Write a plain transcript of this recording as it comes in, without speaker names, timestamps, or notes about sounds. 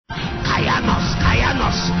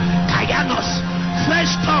Kayanos,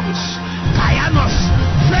 fresh tongues, Kayanos,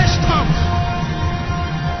 fresh tongues.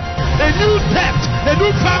 A new depth, a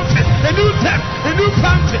new fountain, a new depth, a new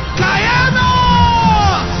fountain. Kayanos!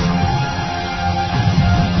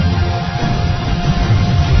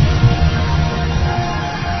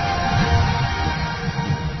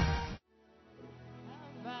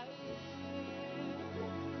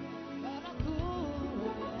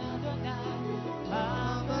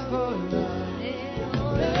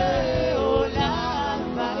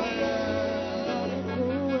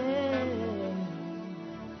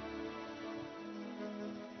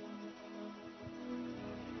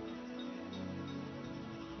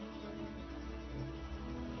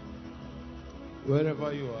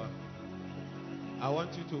 Wherever you are, I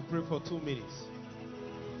want you to pray for 2 minutes.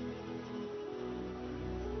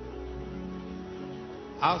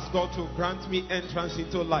 Ask God to grant me entrance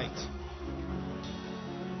into light.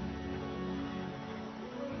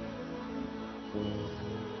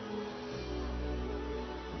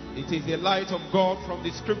 It is the light of God from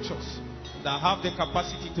the scriptures that have the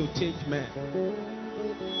capacity to change men.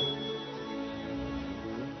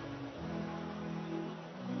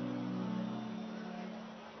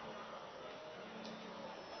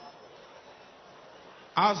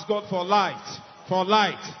 Ask God for light, for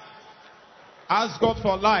light. Ask God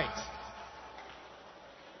for light.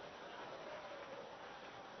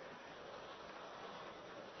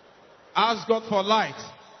 Ask God for light.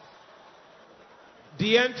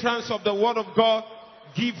 The entrance of the word of God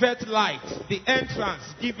giveth light. The entrance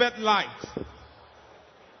giveth light.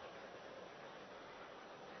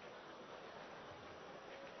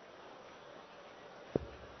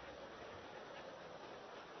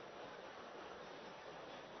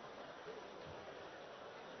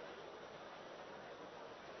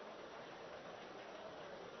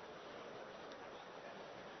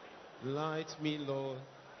 Light me, Lord.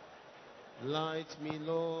 Light me,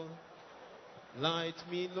 Lord. Light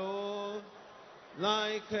me, Lord.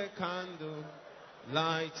 Like a candle.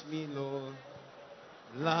 Light me, Lord.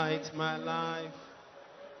 Light my life.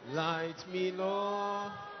 Light me,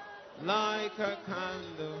 Lord. Like a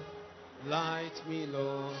candle. Light me,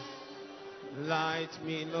 Lord. Light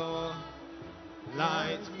me, Lord.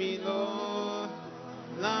 Light me, Lord.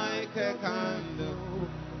 Like a candle.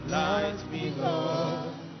 Light me,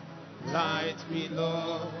 Lord. Light me,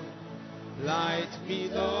 Lord. Light me,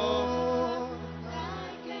 Lord.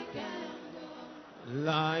 Like a candle.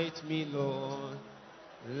 Light me, Lord.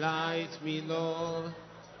 Light me, Lord.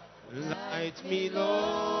 Light me,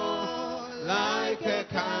 Lord. Like a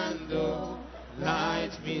candle.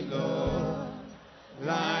 Light me, Lord.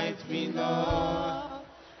 Light me, Lord.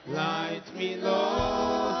 Light me,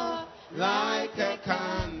 Lord. Like a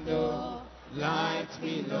candle. Light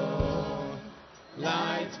me, Lord.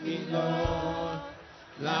 Light me, Lord.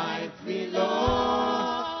 Light me,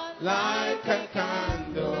 Lord. Like a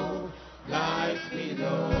candle. Light me,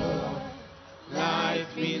 Lord.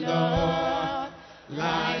 Light me, Lord.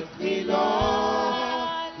 Light me,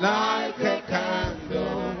 Lord. Like a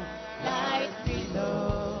candle. Light me,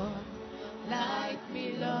 Lord. Light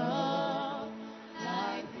me, Lord.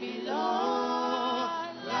 Light me, Lord.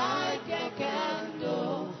 Like a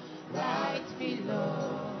candle. Light me,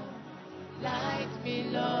 Lord. Light me,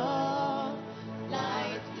 Lord.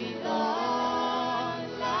 Light me, Lord.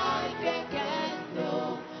 Like a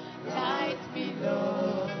candle. Light me,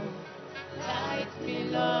 Lord. Light me,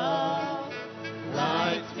 Lord.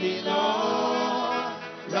 Light me, Lord.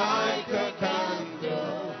 Like a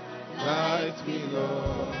candle. Light me,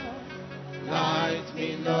 Lord. Light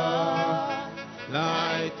me, Lord.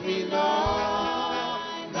 Light me,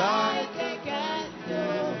 Lord. Like a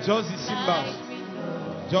candle. Just the cymbals.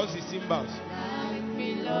 Just the cymbals. Light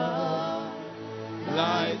me, Lord.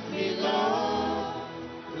 Light me, Lord.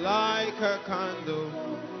 Like a candle.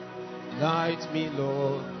 Light me,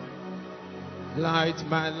 Lord. Light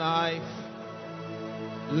my life.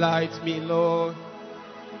 Light me, Lord.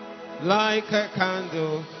 Like a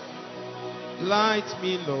candle. Light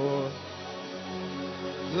me, Lord.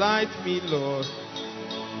 Light me, Lord.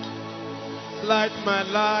 Light my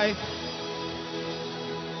life.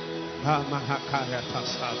 Mahakaya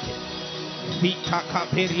Tasaki. Vitaka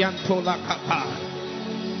Perianto la Kapa.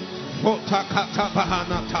 Votakata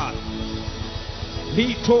Bahanata.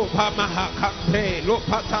 Lito Pamahakampe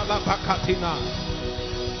Lopata la Pakatina.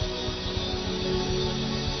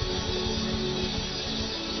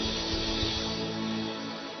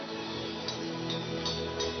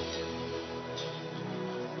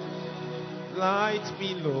 Light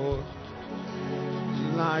me, Lord.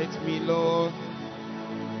 Light me, Lord.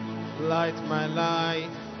 Light my life.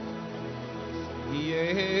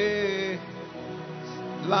 Yeah.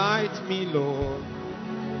 Light me, Lord.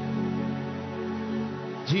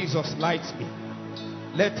 Jesus, light me.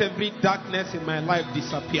 Let every darkness in my life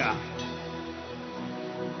disappear.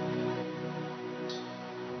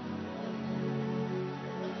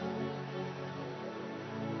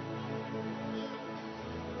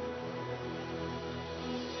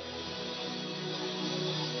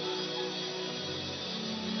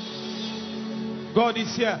 God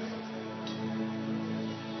is here.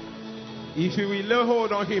 If you will lay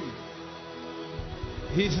hold on him,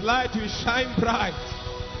 his light will shine bright,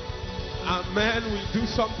 and man will do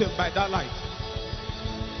something by that light.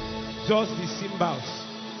 Just the symbols.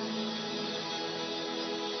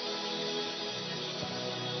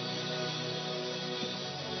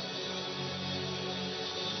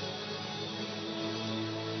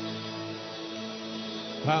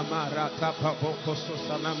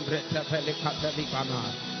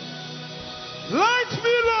 Light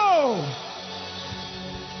me, Lord.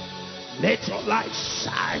 Let your light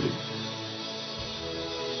shine.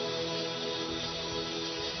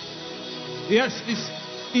 Yes,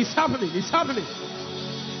 it's happening. It's happening.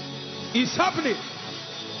 It's happening.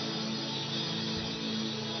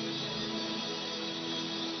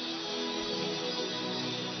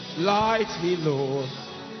 Light me, Lord.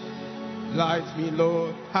 Light me,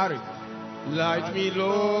 Lord. Hurry. Light me,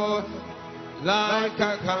 Lord. Like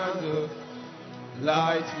a candle.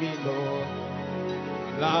 Light me, Lord.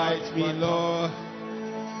 Light me, Lord.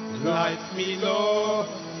 Light me, Lord.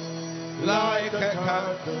 Like a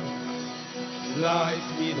candle.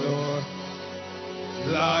 Light me, Lord.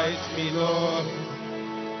 Light me, Lord.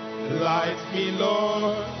 Light me,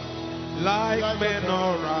 Lord. Like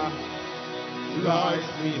menorah.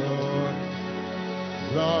 Light me, Lord.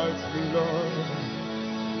 Light me, Lord.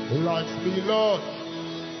 Light me, Lord.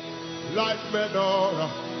 Like menorah.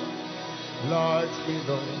 Light me,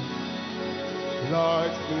 Lord.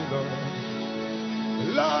 Light me, Lord.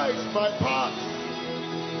 Light my path.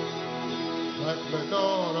 Like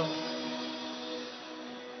menorah.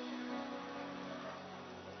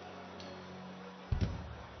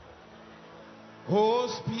 Oh,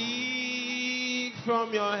 speak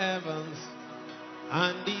from your heavens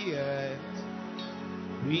and the earth.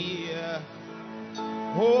 We hear.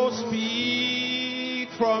 Oh, speak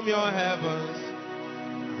from your heavens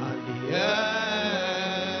and the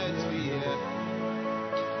earth. We hear.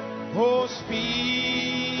 Oh,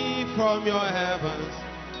 speak from your heavens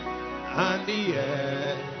and the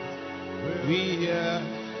earth. We hear.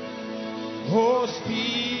 Oh,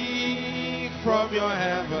 speak from your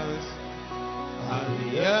heavens and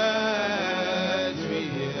the earth. We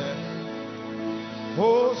hear.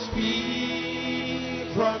 Oh,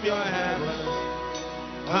 speak from your heavens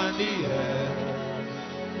and the earth.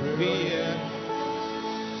 We hear.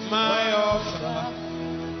 My altar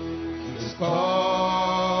is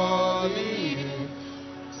calling you,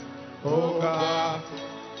 oh God.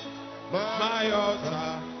 My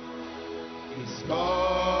altar is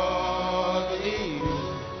calling you,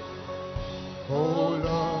 oh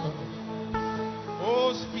Lord.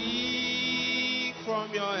 Oh, speak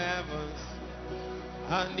from your heavens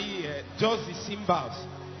and the earth. Just the symbols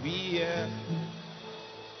we hear.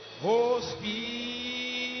 Oh,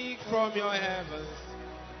 speak from your heavens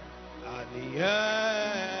and the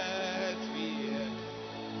earth we hear.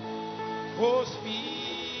 Oh,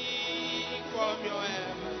 speak from your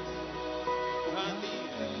heavens and the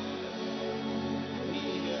earth we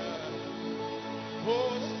hear.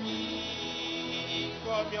 Oh, speak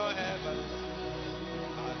from your heavens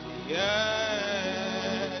and the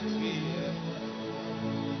earth we hear.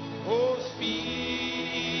 Oh,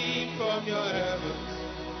 speak from your heavens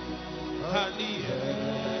and the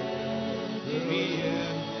earth we hear.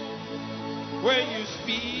 When you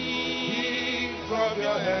speak from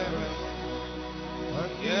your heavens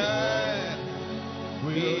and the earth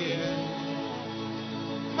we hear.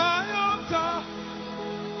 My altar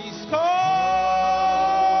is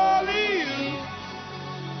calling you,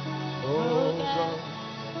 Oh God.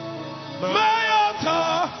 my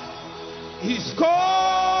altar is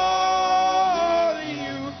calling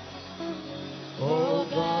you, Oh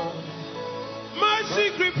God. my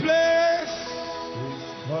secret place Is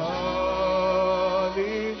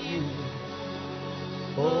calling you.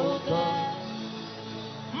 Oh God.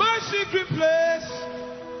 my secret place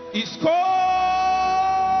is calling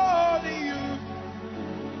you,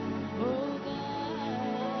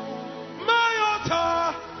 my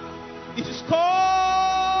altar is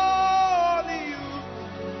calling you.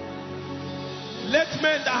 Let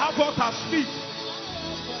men that have altars speak.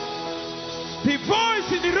 The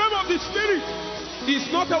voice in the realm of the spirit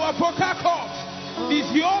is not our vocal cords,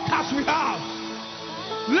 it's the altars we have.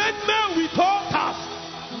 Let men with altars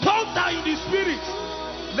spirit,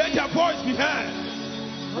 let your voice be heard.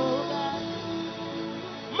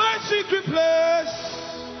 My secret place.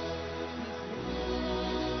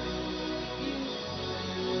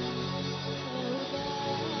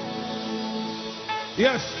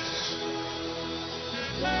 Yes.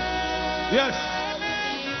 Yes.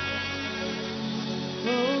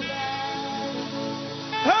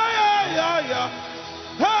 Hey, yeah, yeah, yeah.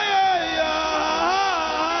 Hey, yeah, yeah.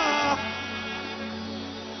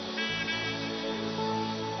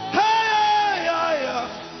 Hey, yeah, yeah.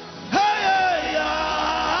 Hey, yeah.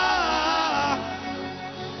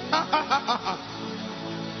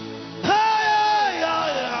 Hey, yeah,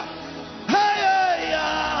 yeah. Hey, yeah.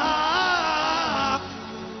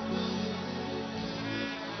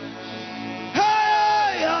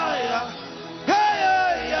 Hey, yeah, yeah. Hey,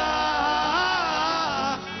 yeah.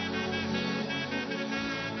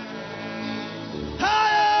 Hey,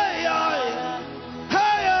 yeah, yeah.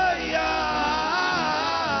 Hey, yeah.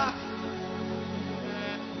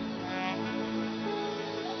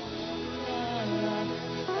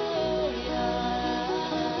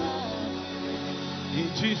 In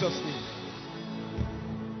Jesus' name.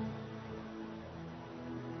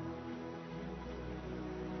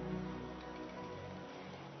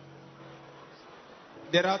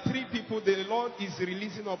 There are three people the Lord is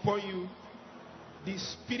releasing upon you the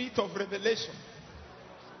spirit of revelation.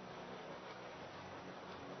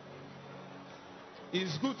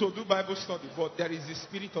 It's good to do Bible study, but there is the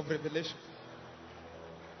spirit of revelation.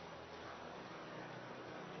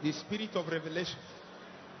 The spirit of revelation.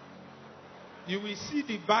 You will see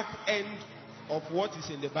the back end of what is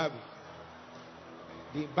in the Bible.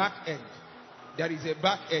 The back end. There is a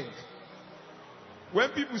back end. When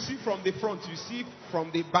people see from the front, you see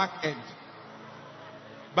from the back end.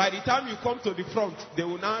 By the time you come to the front, they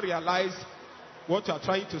will now realize what you are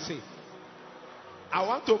trying to say. I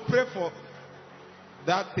want to pray for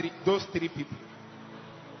those three people.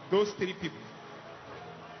 Those three people.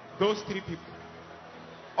 Those three people.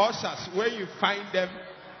 Ushers, when you find them,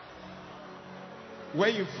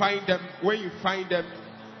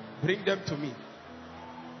 bring them to me.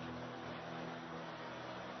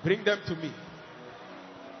 Bring them to me.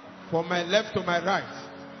 From my left to my right.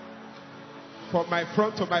 From my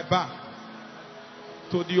front to my back.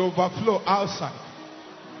 To the overflow outside.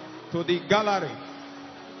 To the gallery.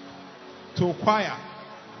 To choir.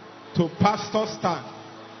 To pastor stand.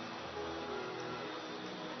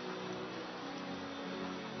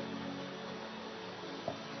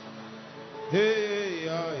 Hey,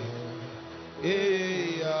 yeah, yeah.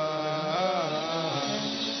 Hey, yeah.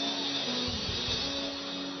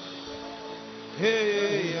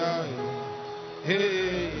 Hey, yeah,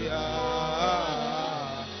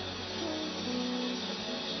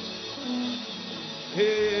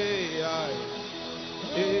 yeah.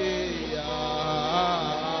 Hey, yeah.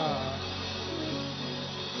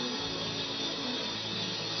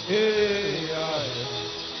 Hey, yeah, yeah.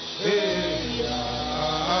 Hey, yeah.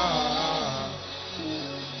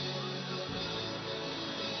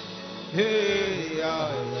 Hey, yeah,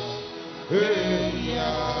 yeah. Hey,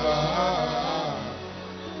 yeah.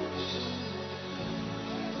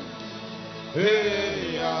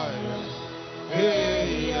 Hey, yeah, yeah.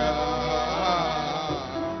 Hey, yeah.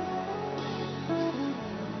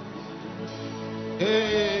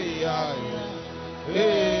 Hey, yeah, yeah.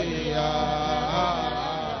 Hey, yeah.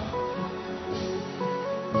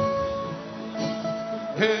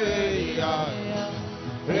 Hey, yeah, yeah.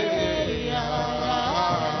 Hey, yeah.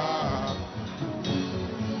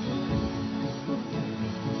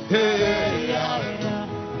 Hey, yeah, yeah.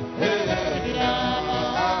 Hey, yeah.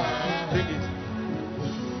 Hey, yeah. Hey, yeah. Bring it. Oh.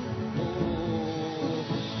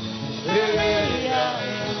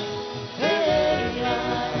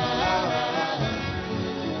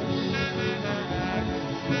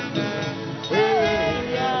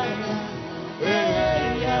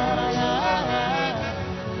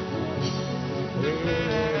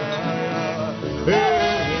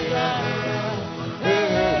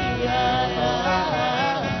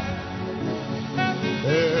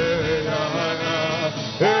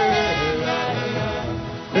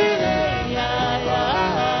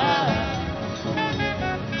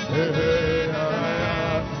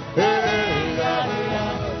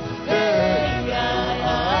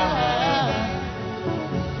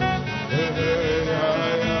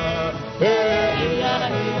 Hey, yeah.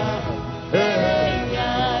 Hey, yeah.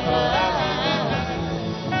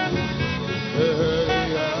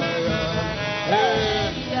 Hey,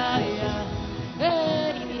 yeah.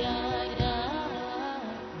 Hey, yeah.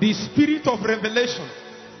 The spirit of revelation,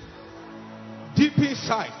 deep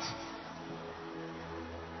insight.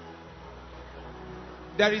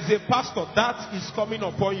 There is a pastor that is coming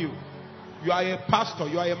upon you. You are a pastor.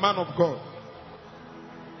 You are a man of God.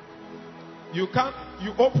 You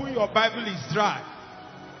open your Bible, it's dry.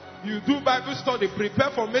 You do Bible study,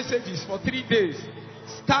 prepare for messages for 3 days.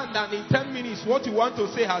 Stand, and in 10 minutes what you want to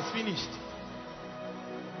say has finished.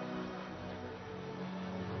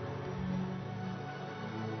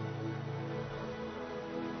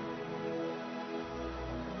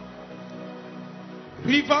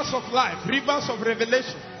 Rivers of life, rivers of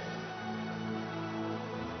revelation.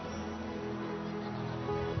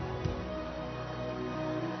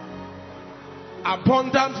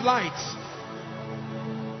 Abundant light.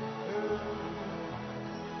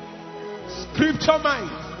 Scripture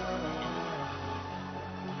mind.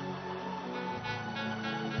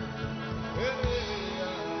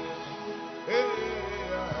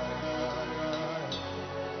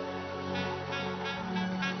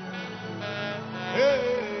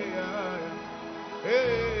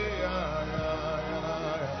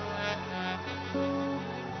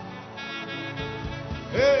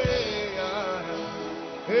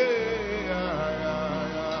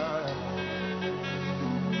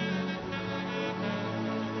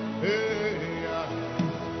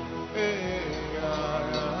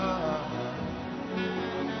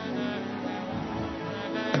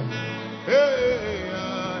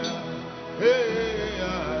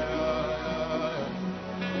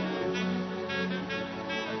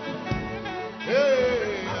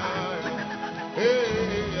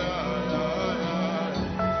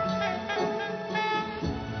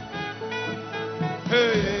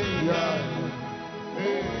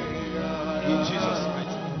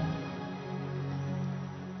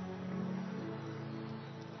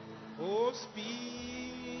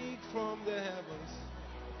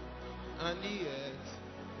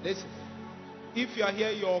 If you are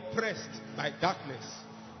here, you're oppressed by darkness.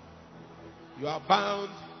 You are bound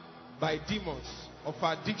by demons of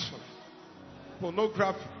addiction,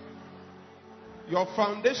 pornography. Your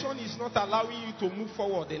foundation is not allowing you to move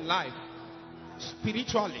forward in life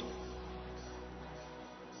spiritually.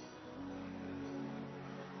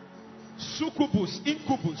 Succubus,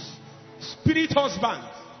 incubus, spirit husband.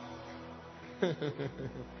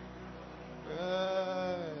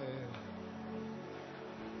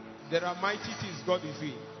 There are mighty things God is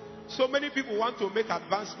doing. So many people want to make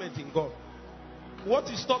advancement in God. What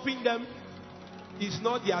is stopping them is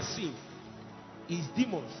not their sin, it's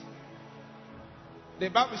demons. The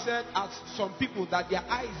Bible said, as some people, that their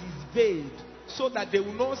eyes is veiled, so that they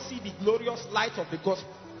will not see the glorious light of the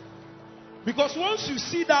gospel. Because once you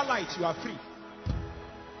see that light, you are free.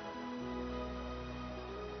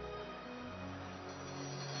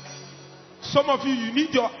 Some of you, you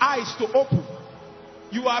need your eyes to open.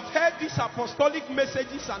 You have heard these apostolic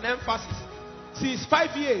messages and emphasis since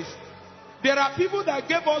 5 years. There are people that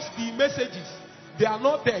gave us the messages. They are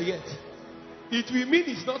not there yet. It will mean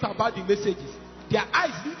it's not about the messages. Their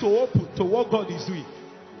eyes need to open to what God is doing.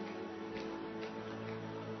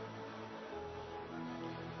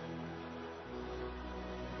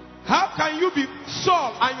 How can you be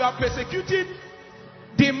Saul and you are persecuting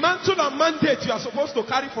the mantle and mandate you are supposed to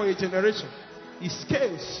carry for a generation? His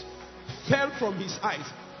scales fell from his eyes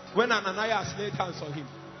when Ananias laid hands on him.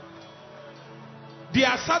 There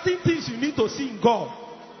are certain things you need to see in God.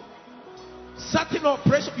 Certain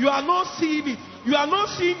oppression, you are not seeing it. You are not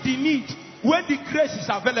seeing the need when the grace is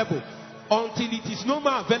available until it is no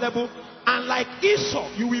more available. And like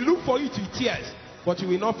Esau, you will look for it with tears, but you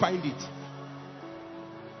will not find it.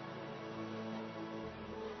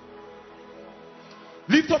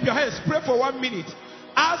 Lift up your hands, pray for 1 minute.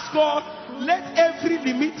 Ask God, let every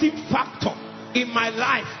limiting factor in my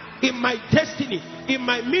life, in my destiny, in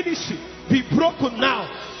my ministry be broken now.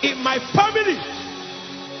 In my family.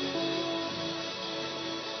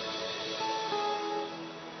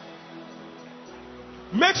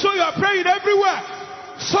 Make sure you are praying everywhere.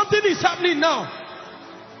 Something is happening now.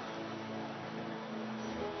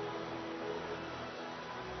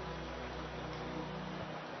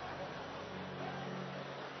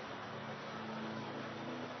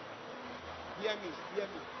 Hear me, hear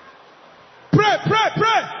me. Pray, pray,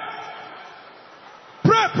 pray.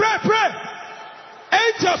 Pray, pray, pray.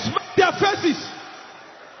 Angels make their faces.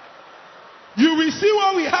 You will see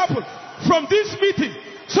what will happen from this meeting.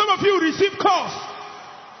 Some of you receive calls.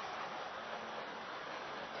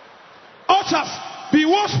 Ushers, be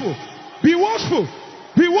watchful. Be watchful.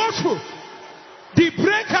 Be watchful. The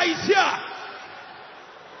breaker is here.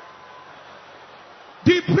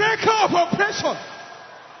 The breaker of oppression.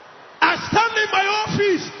 I stand in my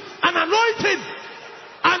office and anointing,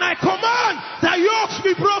 and I command that yokes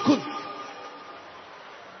be broken.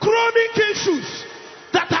 Chronic issues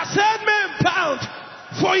that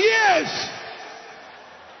For years.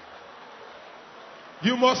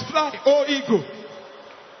 You must fly, oh eagle.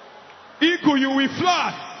 Eagle, you will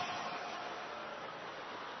fly.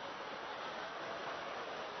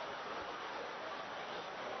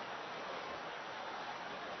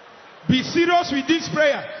 Be serious with this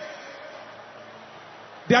prayer.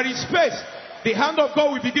 There is space. The hand of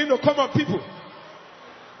God will begin to come on people.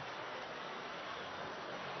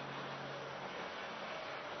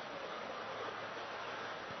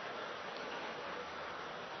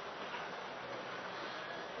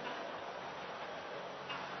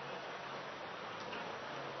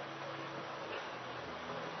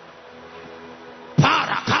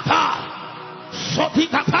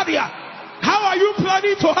 How are you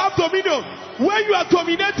planning to have dominion when you are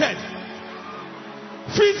dominated?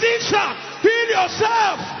 Physician, heal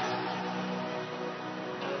yourself.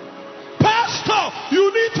 Pastor,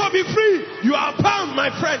 you need to be free. You are bound, my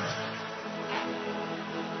friend.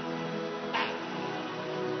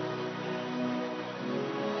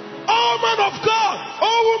 Oh man of God,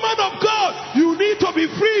 oh woman of God, you need to be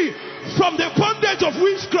free from the bondage of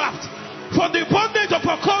witchcraft, from the bondage of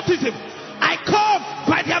occultism. I come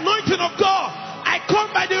by the anointing of God. I come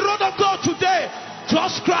by the road of God today.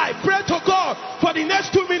 Just cry, pray to God for the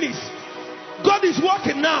next 2 minutes. God is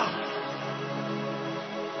working now.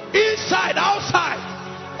 Inside, outside,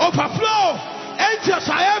 overflow. Angels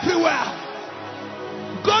are everywhere.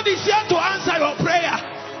 God is here to answer your prayer.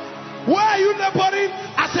 Where are you laboring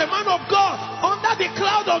as a man of God under the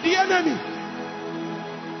cloud of the enemy?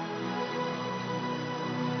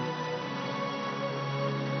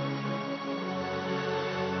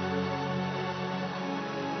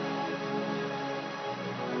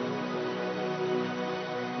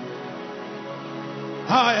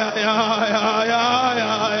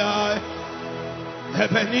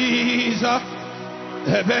 Ebenezer,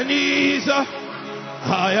 Ebenezer,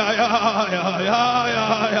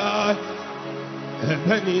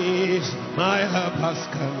 Ebenezer, my help has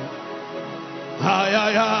come.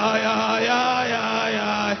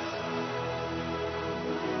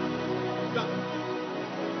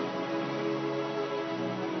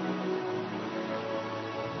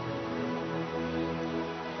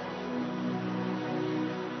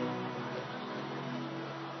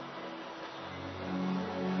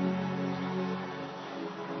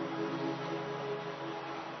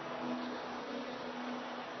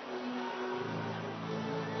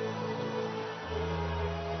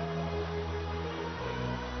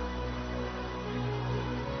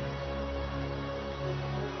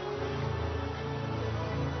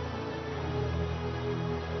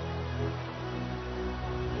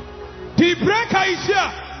 The breaker is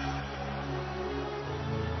here.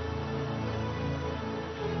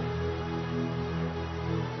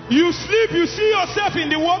 You sleep, you see yourself in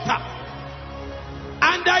the water,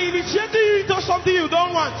 and they're initiating you into something you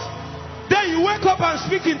don't want. Then you wake up and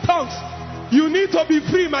speak in tongues. You need to be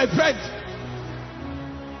free, my friend.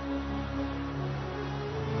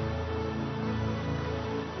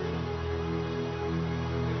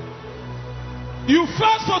 You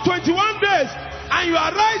fast for 21 days and you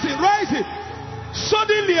are rising.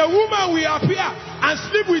 Suddenly a woman will appear and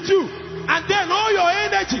sleep with you, and then all your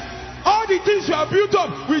energy, all the things you have built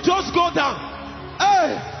up will just go down.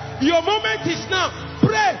 Hey, your moment is now.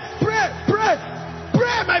 Pray,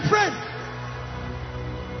 my friend.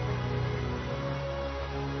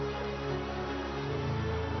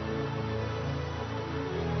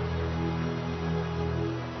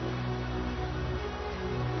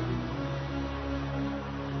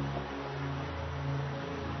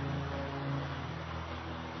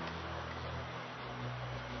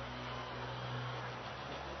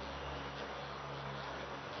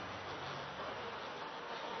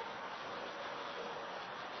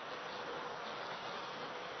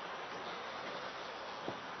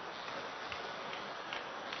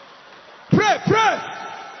 Pray.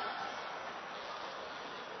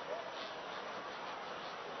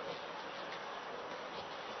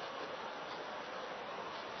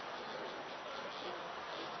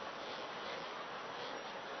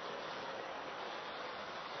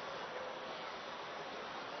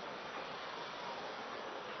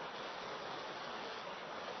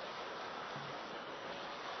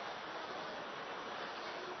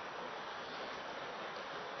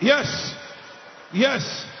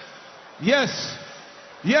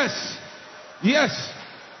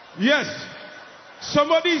 Yes.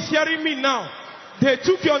 Somebody is hearing me now. They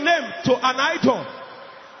took your name to an idol.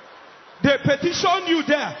 They petitioned you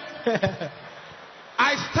there.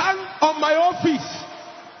 I stand on my office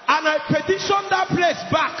and I petition that place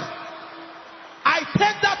back. I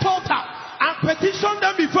take that altar and petition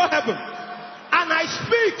them before heaven. And I I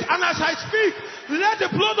speak, and as I speak, let the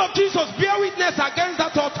blood of Jesus bear witness against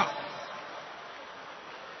that altar.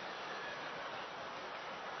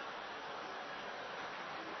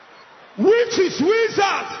 Witches,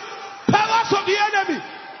 wizards, powers of the enemy.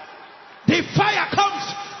 The fire comes.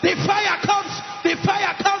 The fire comes. The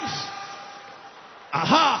fire comes.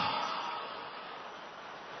 Aha.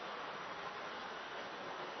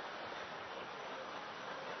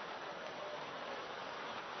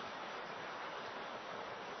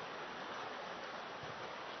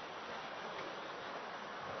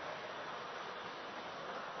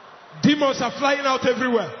 Demons are flying out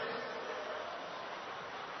everywhere.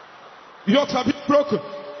 Yokes are being broken.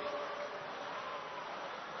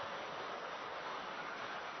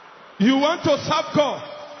 You want to serve God,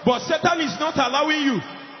 but Satan is not allowing you.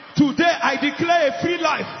 Today I declare a free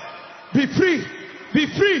life. Be free. Be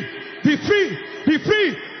free. Be free. Be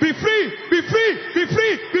free. Be free. Be free. Be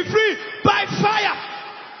free. Be free. By fire.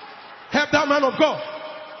 Help that man of God.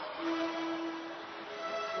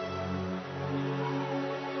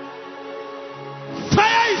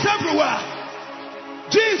 Fire is everywhere.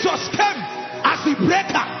 Jesus came as the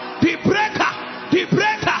breaker. The breaker. The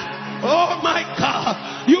breaker. Oh my God.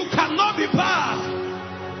 You cannot be bound.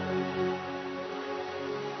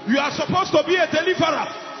 You are supposed to be a deliverer.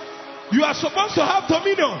 You are supposed to have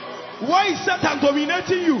dominion. Why is Satan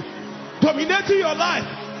dominating you? Dominating your life,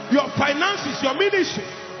 your finances, your ministry,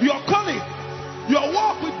 your calling, your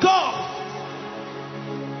walk with God.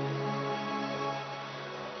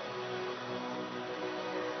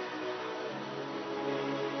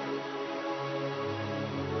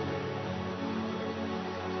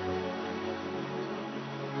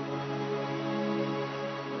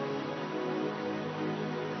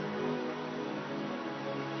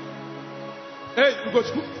 Hey,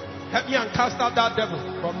 Udechukwu, help me and cast out that devil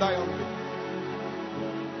from that young man.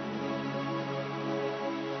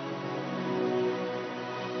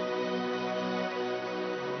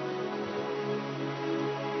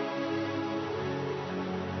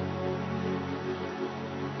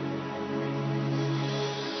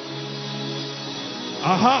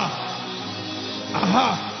 Aha. Aha.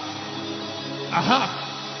 Aha.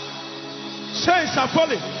 Chains are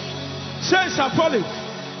falling. Chains are falling.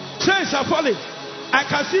 Chains are falling. I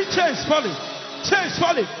can see chains falling. Chains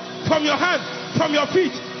falling from your hand, from your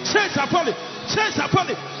feet. Chains are falling. Chains are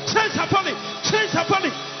falling. Chains are falling. Chains are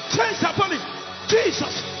falling. Chains are falling.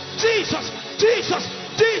 Jesus. Jesus. Jesus.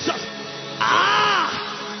 Jesus. Ah.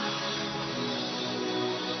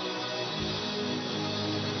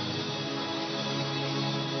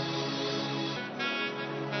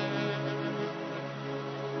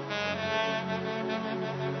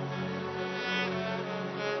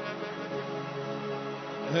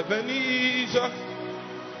 Ebenezer,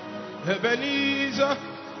 Ebenezer,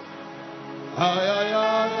 ay, ay,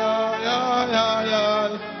 ay, ay, ay, ay,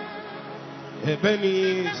 ay.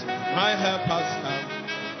 Ebenezer, my help has come.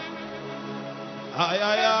 Ay,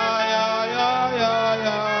 ay, ay, ay, ay, ay,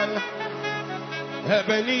 ay.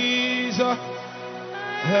 Ebenezer,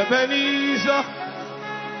 Ebenezer,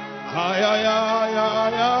 ay, ay, ay,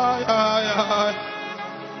 ay, ay, ay, ay.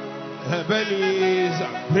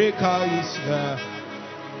 Ebenezer, breaker is here.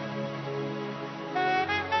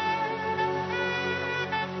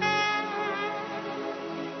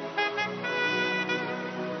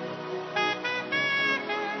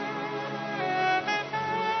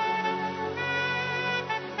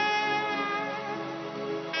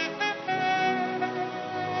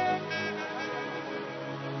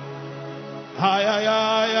 Ay, ay,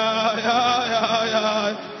 ay, ay, ay, ay,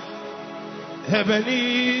 ay.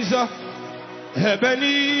 Ebenezer,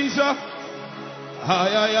 Ebenezer.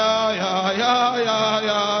 Ay, ay, ay, ay, ay, ay,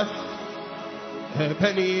 ay.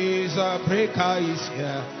 Ebenezer, breaker is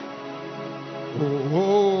here. Oh,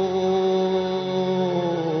 oh.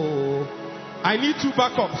 I need to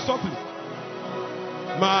back up. Stop it.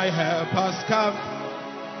 My help has come.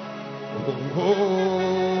 Oh, oh.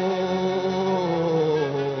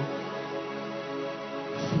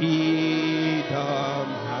 Freedom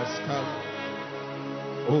has come.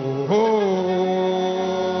 Oh, oh.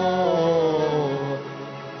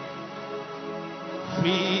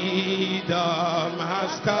 Freedom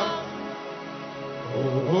has come.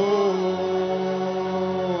 Oh, oh.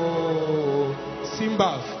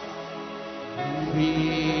 Cymbals.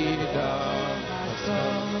 Freedom has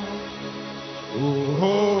come. Oh,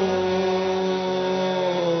 oh.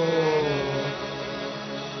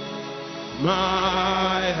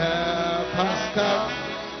 My help has come.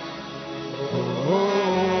 Oh,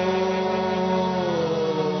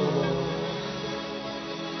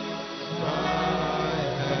 my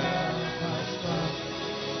help has come.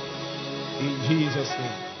 In Jesus'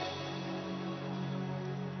 name.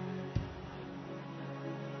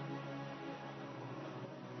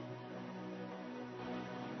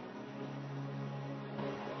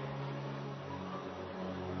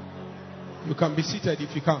 You can be seated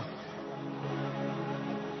if you can.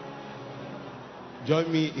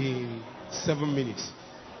 Join me in 7 minutes.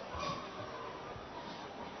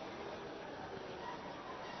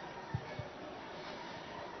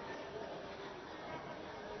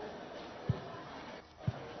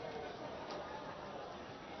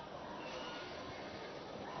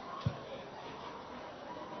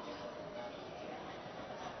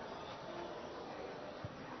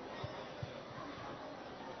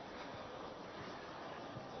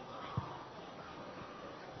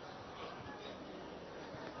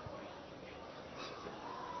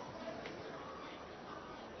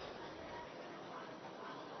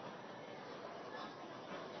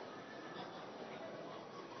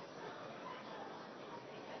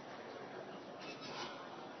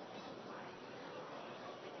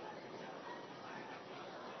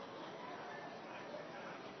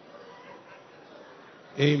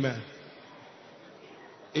 Amen.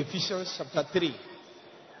 Ephesians chapter 3.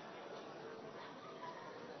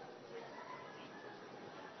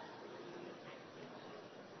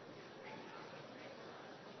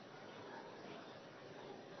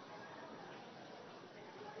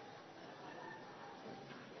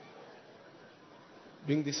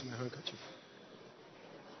 Bring this my handkerchief.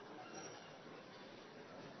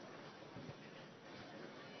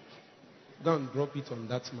 Go and drop it on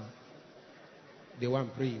that man. The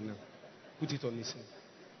one praying now. Put it on his head.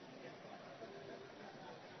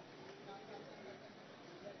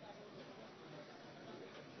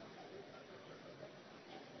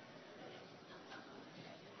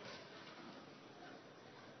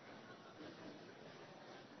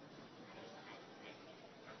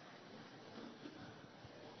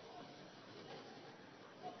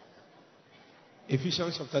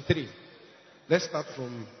 Ephesians chapter 3. Let's start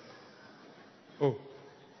from... Oh.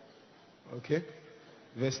 Okay.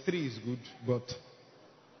 Verse 3 is good, but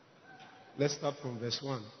let's start from verse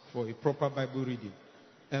 1 for a proper Bible reading.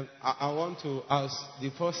 I want to ask, the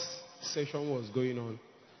first session was going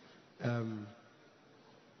on.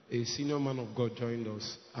 A senior man of God joined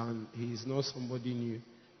us, and he is not somebody new.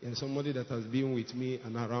 He is somebody that has been with me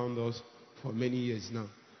and around us for many years now.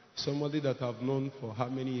 Somebody that I've known for how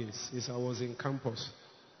many years? Since I was in campus,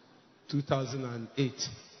 2008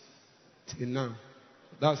 till now.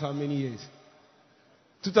 That's how many years?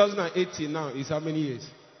 2008 till now is how many years?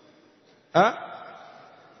 Huh?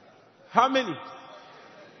 How many?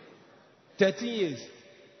 13 years.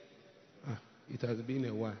 It has been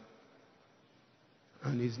a while.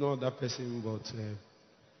 And it's not that person, but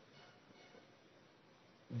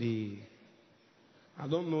I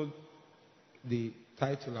don't know the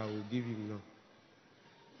title I will give him now.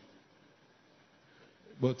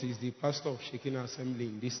 But he's the pastor of Shekinah Assembly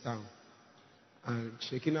in this town. And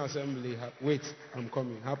Shekinah Assembly, wait, I'm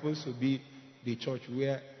coming, happens to be the church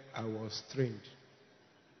where I was trained.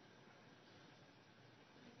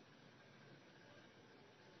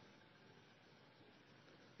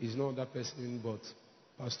 It's not that person, but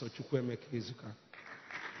Pastor Udechukwu.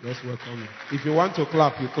 Let's welcome him. If you want to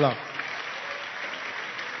clap, you clap.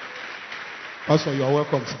 Pastor, you are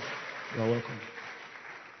welcome, sir. You are welcome.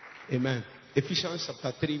 Amen. Ephesians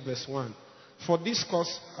chapter 3, verse 1. For this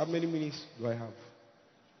course, how many minutes do I have?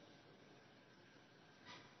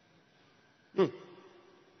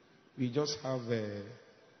 We just have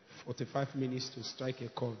 45 minutes to strike a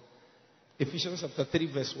chord. Ephesians chapter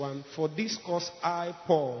 3, verse 1. For this cause I,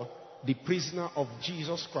 Paul, the prisoner of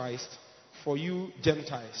Jesus Christ, for you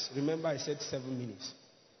Gentiles. Remember I said 7 minutes.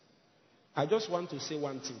 I just want to say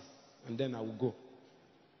one thing, and then I will go.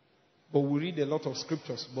 But we read a lot of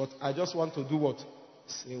scriptures, but I just want to do what?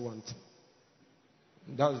 Say one thing.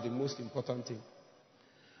 That's the most important thing.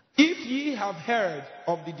 If ye have heard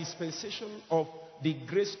of the dispensation of the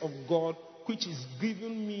grace of God, which is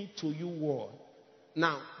given me to you all.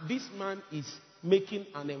 Now, this man is making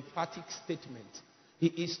an emphatic statement. He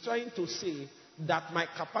is trying to say that my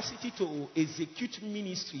capacity to execute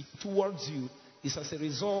ministry towards you is as a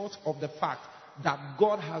result of the fact that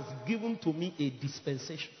God has given to me a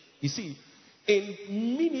dispensation. You see, in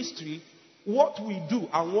ministry, what we do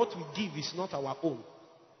and what we give is not our own.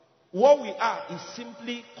 What we are is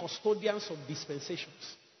simply custodians of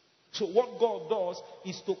dispensations. So what God does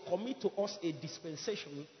is to commit to us a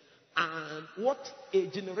dispensation, and what a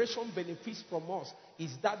generation benefits from us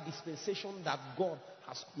is that dispensation that God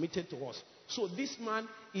has committed to us. So this man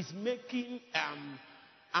is making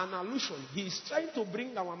an allusion. He is trying to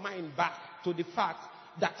bring our mind back to the fact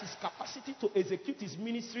that his capacity to execute his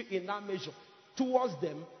ministry in that measure towards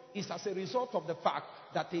them is as a result of the fact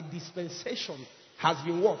that a dispensation has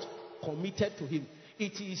been what? Committed to him.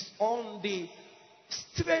 It is on the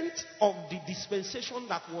strength of the dispensation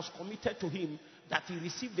that was committed to him that he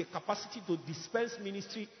received the capacity to dispense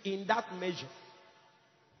ministry in that measure.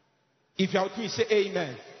 If you are with me, say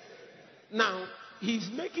amen. Now, he's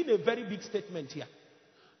making a very big statement here.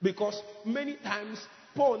 Because many times,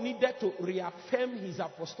 Paul needed to reaffirm his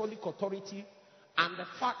apostolic authority and the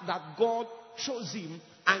fact that God chose him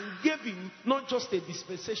and gave him not just a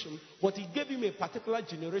dispensation, but he gave him a particular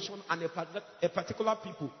generation and a particular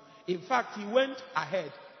people. In fact, he went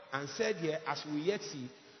ahead and said here, as we yet see,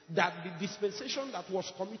 that the dispensation that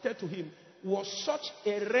was committed to him was such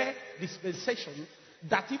a rare dispensation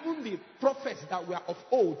that even the prophets that were of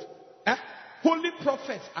old, holy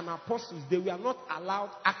prophets and apostles, they were not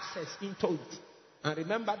allowed access into it. And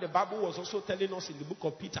remember, the Bible was also telling us in the book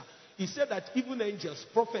of Peter, he said that even angels,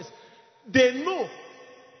 prophets, they know.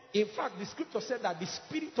 In fact, the scripture said that the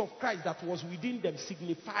Spirit of Christ that was within them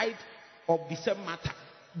signified of the same matter.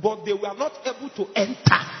 But they were not able to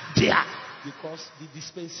enter there because the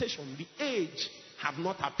dispensation, the age, have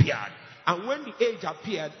not appeared. And when the age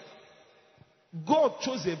appeared, God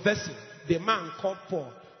chose a vessel, the man called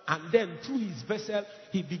Paul. And then through his vessel,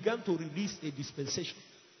 he began to release a dispensation.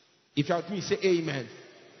 If you are with me, say amen.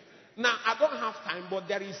 Now, I don't have time, but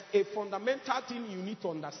there is a fundamental thing you need to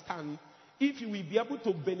understand if you will be able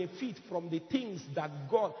to benefit from the things that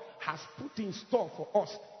God has put in store for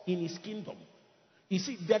us in his kingdom. You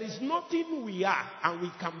see, there is nothing we are and we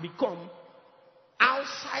can become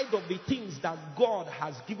outside of the things that God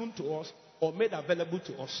has given to us or made available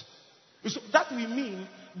to us. So that will mean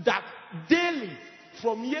that daily,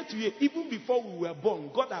 from year to year, even before we were born,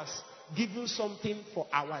 God has given something for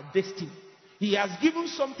our destiny. He has given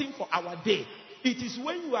something for our day. It is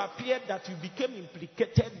when you appeared that you became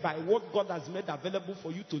implicated by what God has made available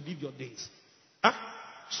for you to live your days.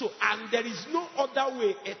 So, and there is no other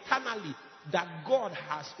way eternally that God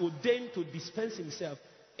has ordained to dispense himself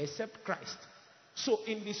except Christ. So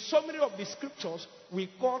in the summary of the scriptures, we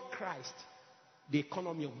call Christ the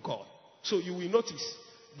economy of God. So you will notice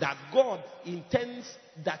that God intends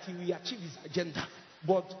that he will achieve his agenda.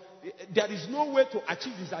 But there is no way to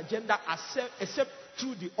achieve his agenda except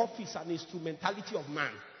through the office and instrumentality of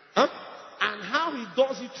man. And how he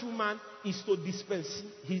does it through man is to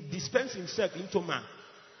dispense himself into man.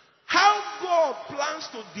 How God plans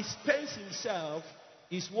to dispense himself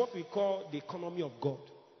is what we call the economy of God.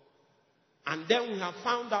 And then we have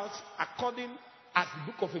found out, according as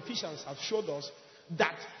the book of Ephesians has showed us,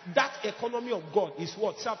 that economy of God is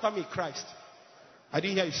what? Say after me, Christ. I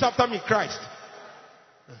didn't hear you. Say after me, Christ.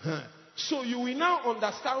 So you will now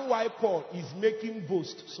understand why Paul is making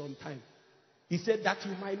boast sometimes. He said that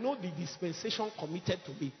you might know the dispensation committed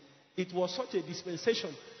to me. It was such a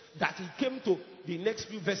dispensation that he came to the next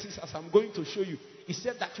few verses as I'm going to show you. He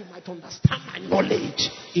said that you might understand my knowledge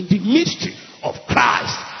in the mystery of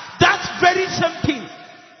Christ. That very same thing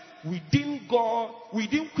within God,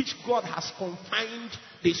 within which God has confined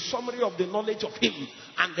the summary of the knowledge of him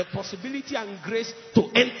and the possibility and grace to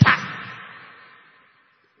enter.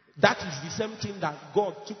 That is the same thing that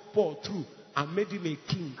God took Paul through and made him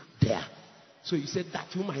a king there. So he said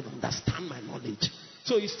that you might understand my knowledge.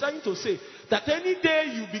 So he's trying to say that any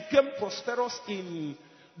day you became prosperous in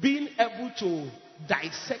being able to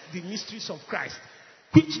dissect the mysteries of Christ,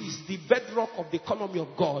 which is the bedrock of the economy of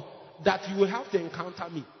God, that you will have to encounter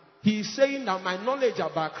me. He is saying that my knowledge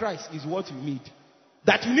about Christ is what you need.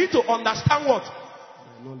 That you need to understand what?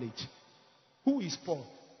 My knowledge. Who is Paul?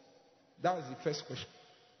 That was the first question.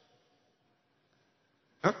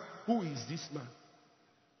 Who is this man?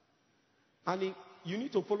 And you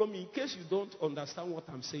need to follow me in case you don't understand what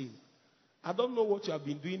I'm saying. I don't know what you have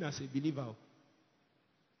been doing as a believer.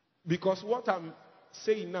 Because what I'm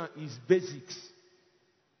saying now is basics.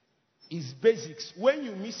 It's basics. When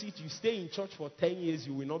you miss it, you stay in church for 10 years,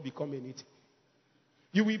 you will not become anything.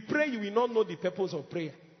 You will pray, you will not know the purpose of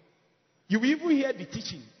prayer. You will even hear the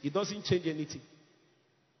teaching. It doesn't change anything.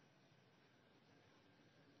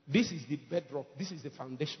 This is the bedrock. This is the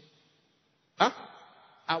foundation.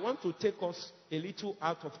 I want to take us a little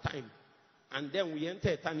out of time. And then we enter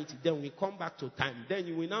eternity. Then we come back to time. Then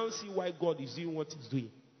you will now see why God is doing what he's doing.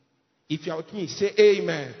 If you are with me, say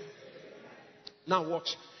amen. Now watch.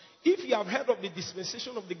 If you have heard of the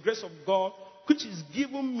dispensation of the grace of God, which is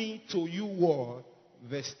given me to you all,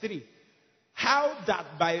 verse 3. How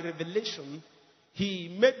that by revelation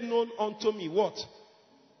he made known unto me what?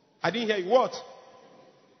 I didn't hear you. What?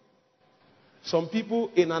 Some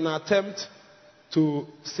people in an attempt to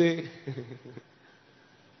say,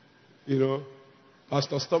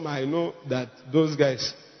 Pastor Storm, I know that those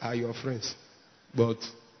guys are your friends. But,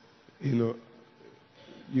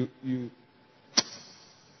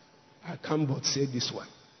 I can't but say this one.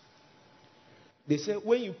 They say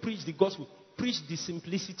when you preach the gospel, preach the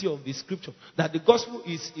simplicity of the scripture. That the gospel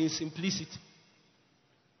is in simplicity.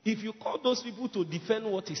 If you call those people to defend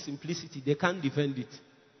what is simplicity, they can't defend it.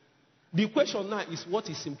 The question now is, what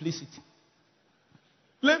is simplicity?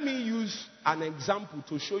 Let me use an example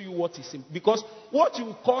to show you what is simplicity. Because what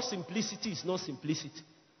you call simplicity is not simplicity.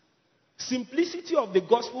 Simplicity of the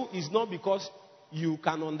gospel is not because you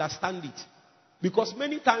can understand it. Because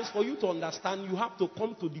many times for you to understand, you have to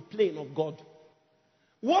come to the plane of God.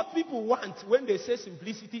 What people want when they say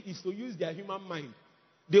simplicity is to use their human mind.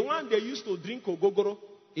 The one they used to drink ogogoro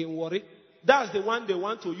in worry, that's the one they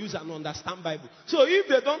want to use and understand Bible. So if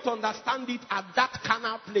they don't understand it at that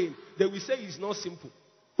carnal plane, they will say it's not simple.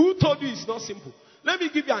 Who told you it's not simple? Let me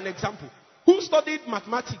give you an example. Who studied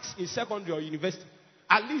mathematics in secondary or university?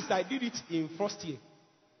 At least I did it in first year.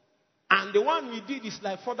 And the one we did is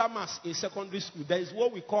like further maths in secondary school. There is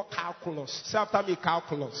what we call calculus. Say after me,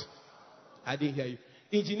 calculus. I didn't hear you.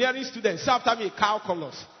 Engineering students, say after me,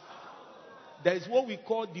 calculus. There is what we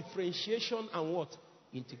call differentiation and what?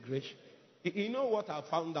 Integration. You know what I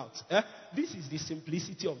found out? This is the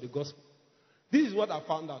simplicity of the gospel. This is what I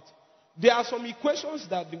found out. There are some equations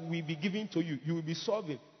that will be given to you. You will be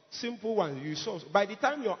solving. Simple ones. You solve. By the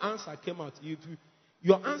time your answer came out,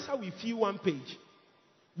 your answer will fill one page.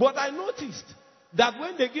 But I noticed that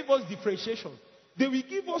when they give us differentiation, they will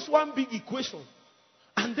give us one big equation.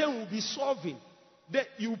 And then we'll be solving. Then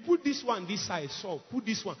you put this one this side, solve. Put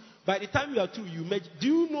this one. By the time you are through, you measure. Do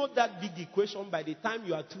you know that big equation? By the time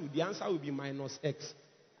you are through, the answer will be minus x.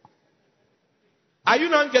 Are you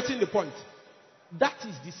not getting the point? That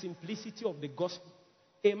is the simplicity of the gospel.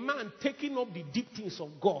 A man taking up the deep things of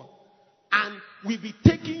God and will be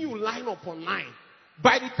taking you line upon line.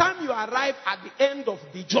 By the time you arrive at the end of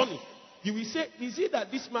the journey, you will say, is it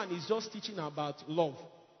that this man is just teaching about love?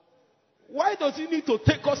 Why does he need to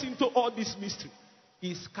take us into all this mystery?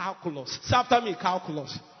 It's calculus. Say after me,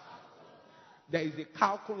 calculus. There is a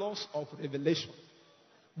calculus of revelation.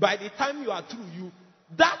 By the time you are through,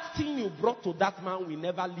 that thing you brought to that man will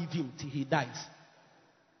never leave him till he dies.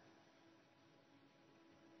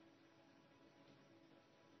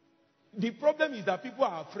 The problem is that people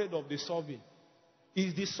are afraid of the solving.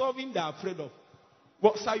 It's the solving they are afraid of.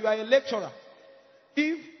 But sir, you are a lecturer.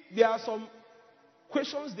 If there are some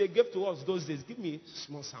questions they gave to us those days, give me a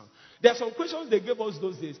small sound. There are some questions they gave us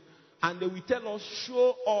those days, and they will tell us,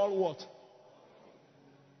 show all what?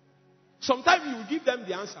 Sometimes you will give them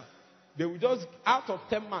the answer. They will just, out of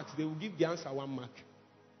 10 marks, they will give the answer 1 mark.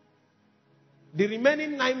 The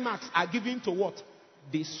remaining 9 marks are given to what?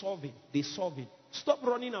 The solving. The solving. Stop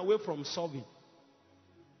running away from solving.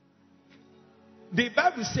 The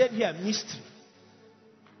Bible said here, mystery.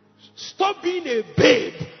 Stop being a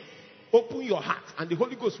babe. Open your heart, and the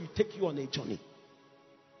Holy Ghost will take you on a journey.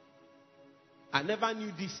 I never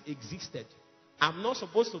knew this existed. I'm not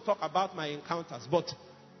supposed to talk about my encounters, but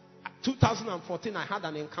 2014 I had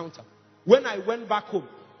an encounter. When I went back home,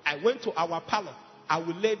 I went to our parlor. I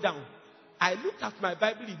would lay down. I looked at my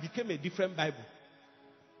Bible. It became a different Bible.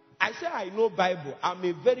 I say I know Bible. I'm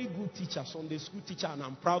a very good teacher, Sunday school teacher, and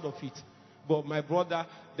I'm proud of it. But my brother,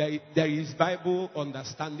 there is Bible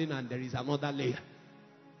understanding and there is another layer.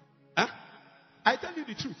 Huh? I tell you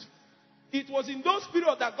the truth. It was in those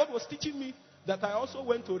periods that God was teaching me that I also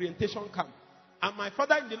went to orientation camp. And my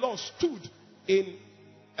father-in-law stood in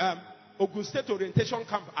Ogun State orientation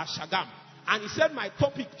camp at Shagam. And he said, my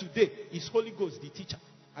topic today is Holy Ghost, the teacher.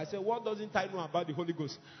 I said, what doesn't I know about the Holy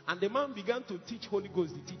Ghost? And the man began to teach Holy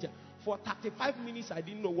Ghost, the teacher. For 35 minutes, I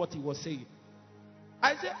didn't know what he was saying.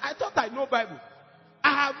 I said, I thought I know Bible.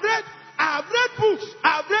 I have read books.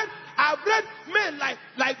 I have read men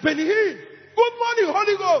like Benny Hinn. Good morning,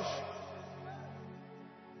 Holy Ghost.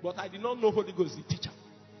 But I did not know Holy Ghost, the teacher.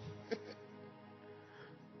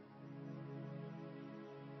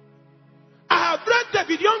 I have read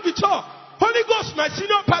David Young Victor. Holy Ghost, my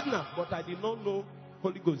senior partner. But I did not know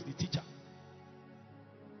Holy Ghost, the teacher.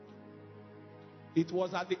 It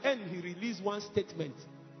was at the end he released one statement.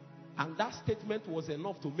 And that statement was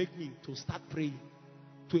enough to make me to start praying.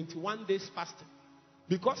 21 days fasting.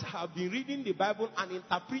 Because I have been reading the Bible and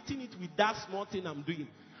interpreting it with that small thing I'm doing.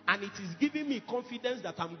 And it is giving me confidence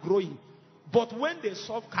that I'm growing. But when they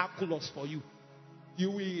solve calculus for you, you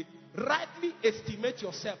will rightly estimate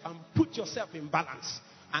yourself and put yourself in balance.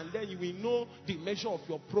 And then you will know the measure of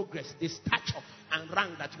your progress, the stature and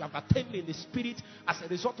rank that you have attained in the spirit as a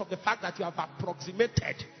result of the fact that you have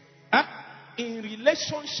approximated. in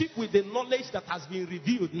relationship with the knowledge that has been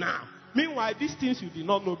revealed now. Meanwhile, these things you did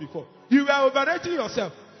not know before. You were overrating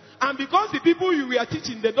yourself. And because the people you were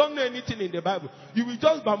teaching, they don't know anything in the Bible, you will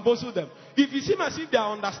just bamboozle them. If you seem as if they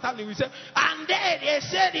are understanding, we say, and then they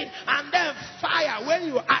said it, and then fire. When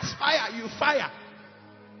you aspire, you fire.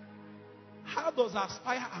 How does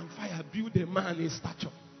aspire and fire build a man in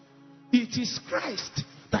stature? It is Christ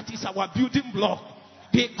that is our building block.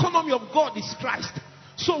 The economy of God is Christ.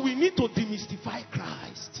 So we need to demystify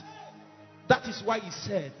Christ. That is why he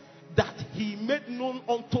said that he made known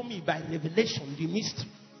unto me by revelation the mystery.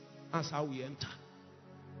 That's how we enter.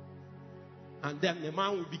 And then the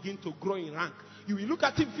man will begin to grow in rank. You will look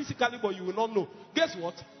at him physically, but you will not know. Guess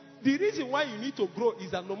what? The reason why you need to grow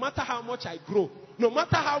is that no matter how much I grow, no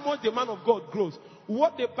matter how much the man of God grows,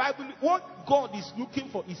 what God is looking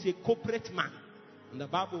for is a corporate man. And the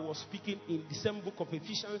Bible was speaking in the same book of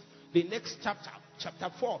Ephesians, the next chapter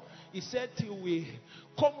 4. It said, till we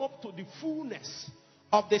come up to the fullness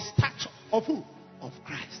of the stature of who? Of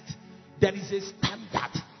Christ. There is a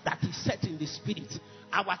standard that is set in the spirit.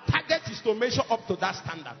 Our target is to measure up to that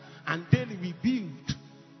standard. And daily we build.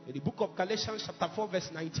 In the book of Galatians chapter 4 verse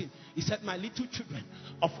 19, he said, my little children,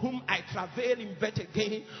 of whom I travail in birth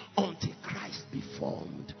again, until Christ be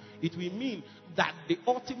formed. It will mean that the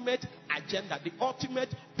ultimate agenda, the ultimate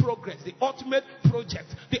progress, the ultimate project,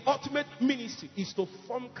 the ultimate ministry is to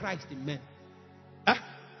form Christ in men.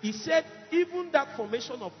 He said, even that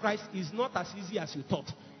formation of Christ is not as easy as you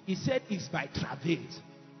thought. He said, it's by travails.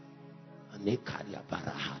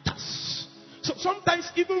 So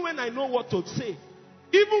sometimes, even when I know what to say,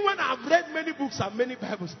 even when I've read many books and many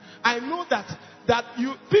Bibles, I know that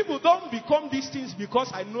people don't become these things because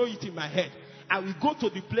I know it in my head. I will go to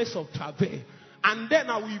the place of travail, and then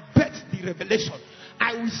I will bet the revelation.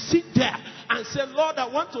 I will sit there and say, Lord, I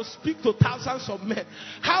want to speak to thousands of men.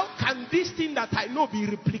 How can this thing that I know be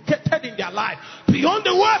replicated in their life beyond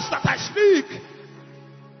the words that I speak?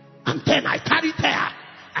 And then I carry there.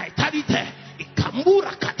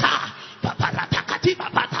 Ikambura kata, babaratakati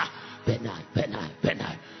babata,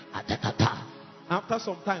 benai, atatata. After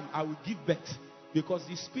some time, I will give birth, because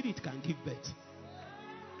the spirit can give birth.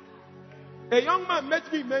 A young man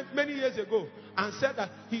met me many years ago and said that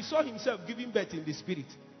he saw himself giving birth in the spirit.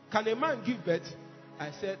 Can a man give birth?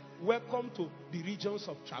 I said, welcome to the regions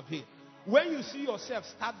of travail. When you see yourself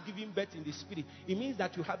start giving birth in the spirit, it means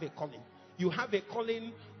that you have a calling. You have a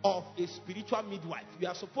calling of a spiritual midwife. You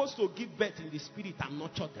are supposed to give birth in the spirit and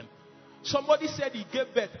nurture them. Somebody said he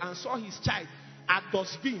gave birth and saw his child at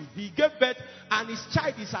dustbin. He gave birth and his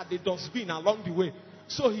child is at the dustbin along the way.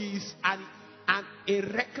 So he is a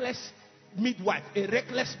reckless midwife, a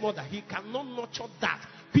reckless mother. He cannot nurture that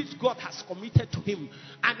which God has committed to him.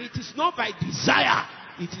 And it is not by desire.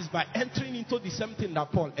 It is by entering into the same thing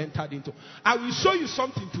that Paul entered into. I will show you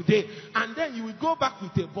something today, and then you will go back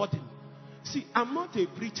with a burden. See, I'm not a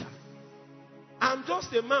preacher. I'm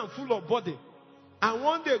just a man full of burden. And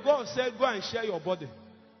one day God said, go and share your burden.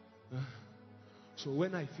 So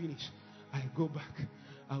when I finish, I go back.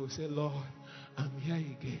 I will say, Lord, I'm here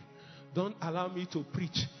again. Don't allow me to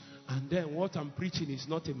preach, and then what I'm preaching is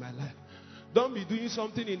not in my life. Don't be doing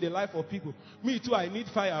something in the life of people. Me too, I need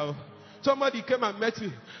fire. Somebody came and met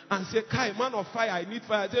me and said, Kai, man of fire, I need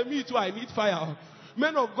fire. I said, me too, I need fire.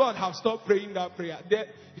 Men of God have stopped praying that prayer.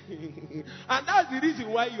 And that's the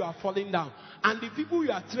reason why you are falling down. And the people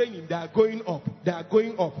you are training, they are going up. They are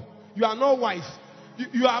going up. You are not wise.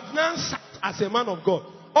 You have now sat as a man of God.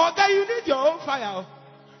 Okay, you need your own fire.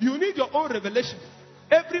 You need your own revelation.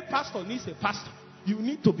 Every pastor needs a pastor. You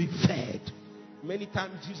need to be fed. Many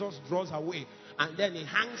times Jesus draws away, and then he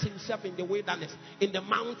hangs himself in the wilderness, in the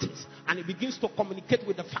mountains, and he begins to communicate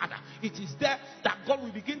with the Father. It is there that God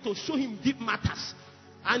will begin to show him deep matters.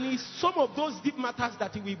 And it's some of those deep matters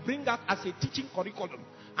that he will bring out as a teaching curriculum.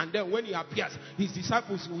 And then when he appears, his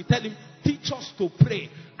disciples will tell him, teach us to pray.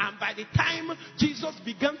 And by the time Jesus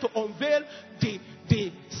began to unveil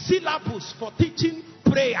the syllabus for teaching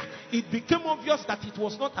prayer, it became obvious that it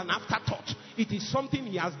was not an afterthought. It is something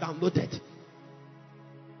he has downloaded.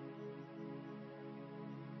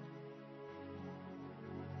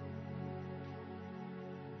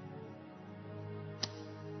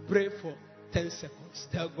 Pray for 10 seconds.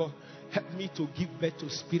 Tell God, help me to give birth to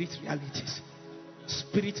spirit realities.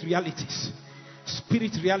 Spirit realities.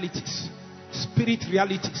 Spirit realities. Spirit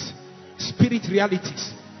realities. Spirit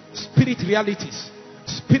realities. Spirit realities.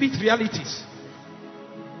 Spirit realities.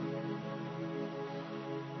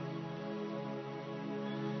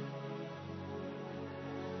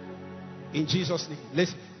 In Jesus' name.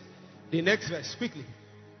 Listen. The next verse, quickly.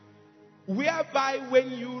 Whereby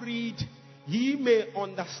when you read, ye may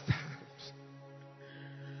understand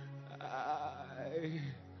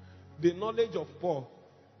The knowledge of Paul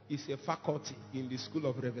is a faculty in the school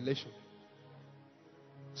of revelation.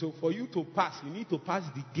 So for you to pass, you need to pass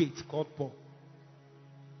the gate called Paul.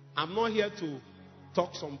 I'm not here to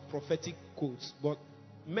talk some prophetic codes, but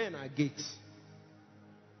men are gates.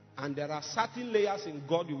 And there are certain layers in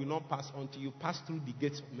God you will not pass until you pass through the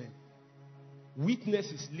gates of men.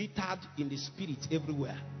 Witness is littered in the spirit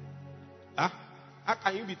everywhere. How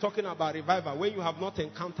can you be talking about revival when you have not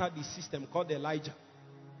encountered the system called Elijah?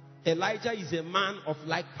 Elijah is a man of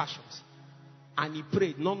like passions. And he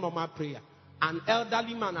prayed, not normal prayer. An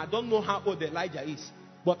elderly man, I don't know how old Elijah is,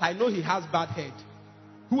 but I know he has bad head.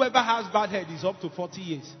 Whoever has bad head is up to 40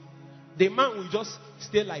 years. The man will just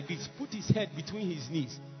stay like this, put his head between his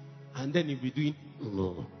knees, and then he'll be doing,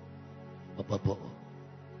 no.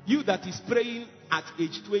 You that is praying at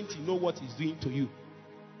age 20 know what he's doing to you.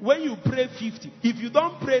 When you pray 50, if you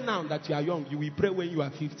don't pray now that you are young, you will pray when you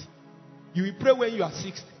are 50. You will pray when you are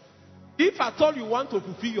 60. If at all you want to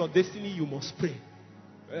fulfill your destiny, you must pray.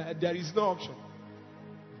 There is no option.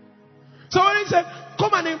 So when he said,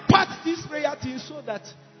 come and impart this prayer thing so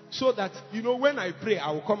that when I pray,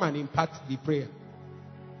 I will come and impart the prayer.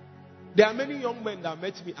 There are many young men that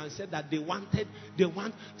met me and said that they want to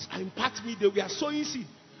impart me. They were sowing seed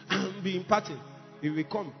and be imparting. He will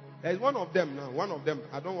come. There's one of them now. One of them,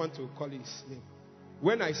 I don't want to call his name.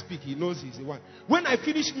 When I speak, he knows he's the one. When I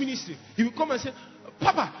finish ministry, he will come and say,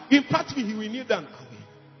 Papa, impart me. He will kneel down.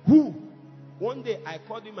 Who? One day I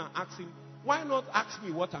called him and asked him, why not ask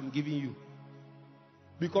me what I'm giving you?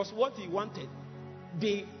 Because what he wanted,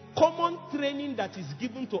 the common training that is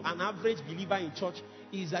given to an average believer in church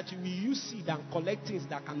is that you will use seed and collect things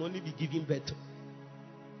that can only be given birth.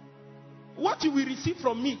 What you will receive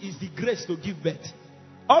from me is the grace to give birth.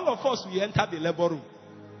 All of us will enter the labor room.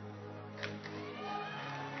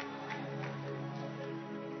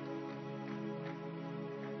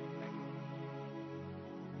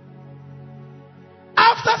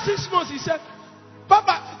 After 6 months, he said,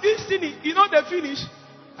 Papa, this thing, they finish.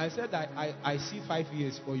 I said, I see 5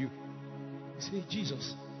 years for you. He said,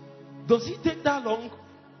 Jesus, does it take that long?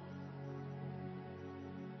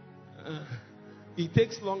 It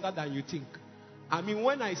takes longer than you think. I mean,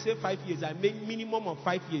 when I say 5 years, I mean minimum of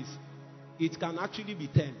 5 years. It can actually be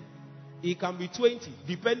 10. It can be 20,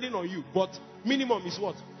 depending on you. But minimum is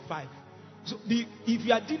what? 5. So if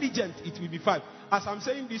you are diligent, it will be 5. As I'm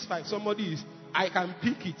saying this 5, I can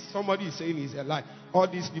pick it. Somebody is saying it's a lie. All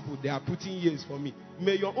these people, they are putting years for me.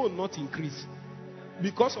 May your own not increase.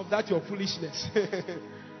 Because of that, your foolishness.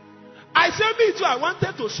 I said me too. I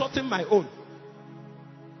wanted to shorten my own.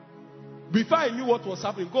 Before I knew what was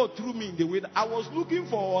happening, God threw me in the way that I was looking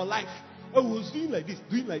for a life. I was doing like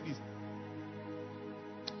this.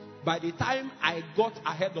 By the time I got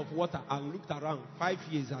ahead of water and looked around, 5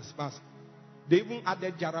 years has passed. They even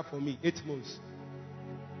added Jara for me, 8 months.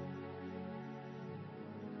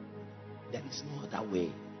 There is no other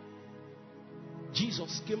way.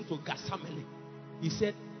 Jesus came to Gethsemane. He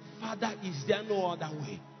said, Father, is there no other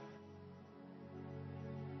way?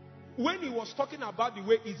 When he was talking about the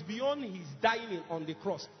way, it's beyond his dying on the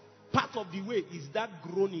cross. Part of the way is that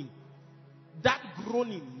groaning. That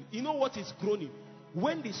groaning. You know what is groaning?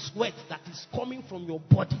 When the sweat that is coming from your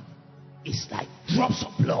body is like drops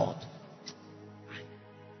of blood.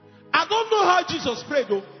 I don't know how Jesus prayed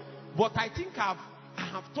though, but I think I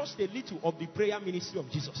have touched a little of the prayer ministry of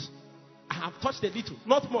Jesus. I have touched a little,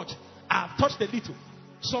 not much. I have touched a little.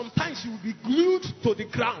 Sometimes you will be glued to the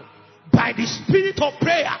ground by the spirit of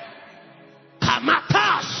prayer.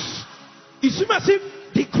 Kamatash. It seems as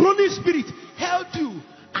if the groaning spirit held you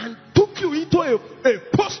and took you into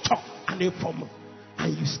a posture and a form.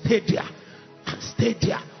 And you stayed there and stayed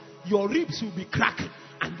there. Your ribs will be cracking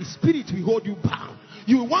and the spirit will hold you bound.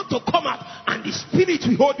 You will want to come out and the spirit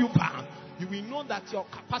will hold you bound. You will know that your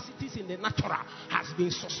capacities in the natural has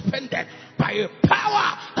been suspended by a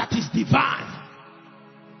power that is divine.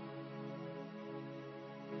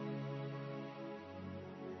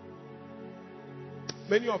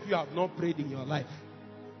 Many of you have not prayed in your life.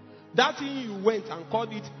 That thing you went and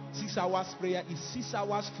called it 6 hours prayer is 6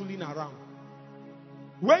 hours fooling around.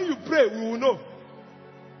 When you pray, we will know.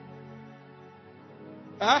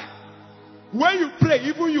 When you pray,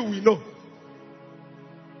 even you will know.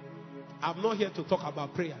 I'm not here to talk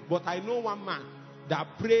about prayer, but I know one man that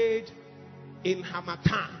prayed in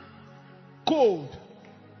Hamatan, cold,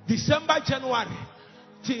 December, January,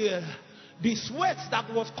 till the sweat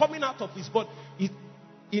that was coming out of his body,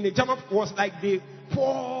 in a German was like they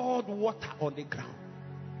poured water on the ground,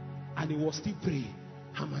 and he was still praying.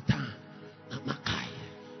 Hamatan, Namakai,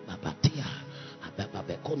 Babatia,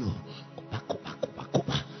 Abababekono, Kuba, Kuba, Kuba,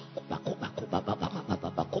 Kuba, Kuba, Kuba, Kuba, Baba.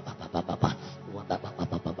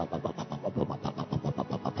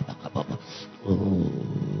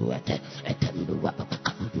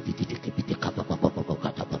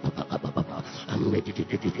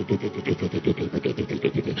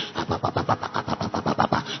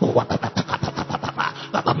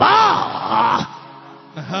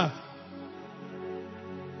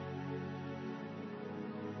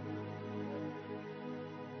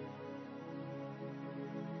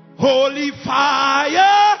 Holy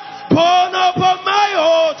fire, burn upon my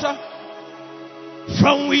altar.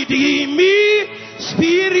 From within me,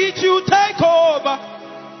 Spirit, you take over.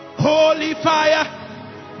 Holy fire,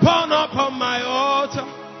 burn upon my altar.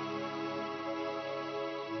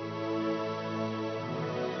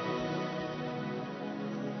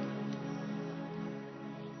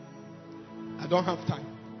 I don't have time.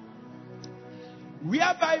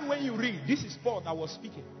 Whereby when you read, this is Paul that was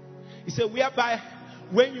speaking. He said, whereby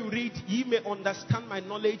when you read, ye may understand my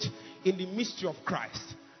knowledge in the mystery of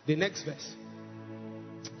Christ. The next verse.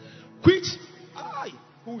 Which,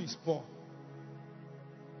 who is Paul?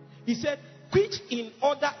 He said, which in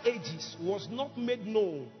other ages was not made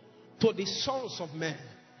known to the sons of men,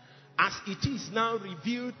 as it is now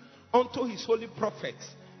revealed unto his holy prophets,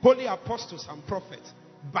 holy apostles and prophets,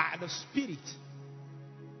 by the Spirit.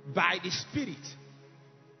 By the Spirit.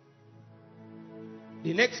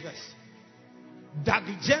 The next verse. That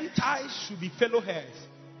the Gentiles should be fellow heirs.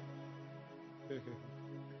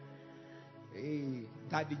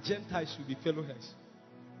 That the Gentiles should be fellow heirs.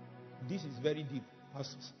 This is very deep,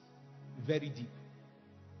 pastors. Very deep.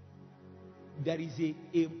 There is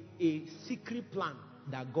a secret plan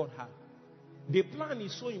that God had. The plan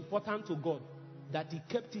is so important to God that he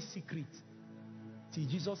kept it secret till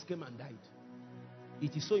Jesus came and died.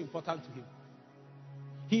 It is so important to him.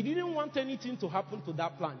 He didn't want anything to happen to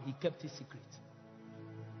that plan. He kept it secret.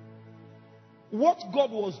 What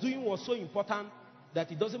God was doing was so important that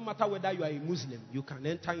it doesn't matter whether you are a Muslim, you can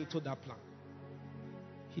enter into that plan.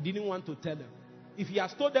 He didn't want to tell them. If he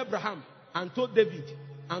has told Abraham and told David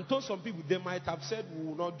and told some people, they might have said, we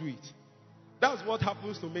will not do it. That's what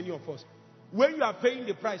happens to many of us. When you are paying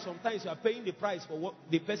the price, sometimes you are paying the price for what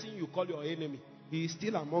the person you call your enemy. He is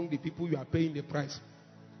still among the people you are paying the price.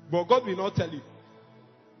 But God will not tell you.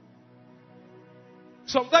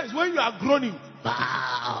 Sometimes when you are groaning,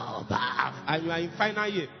 and you are in final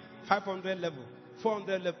year, 500 level,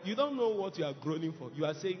 400 level, you don't know what you are groaning for. You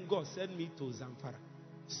are saying, God, send me to Zamfara.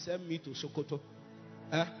 Send me to Sokoto.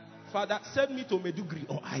 Father, send me to Medugri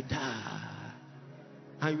or I die.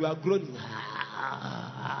 And you are groaning.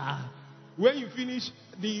 When you finish,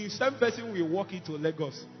 the same person will walk into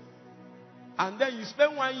Lagos. And then you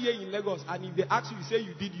spend 1 year in Lagos, and if they ask you, you say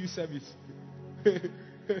you did youth service.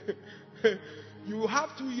 You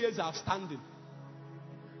have 2 years outstanding.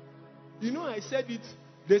 You know, I said it.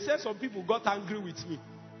 They said some people got angry with me.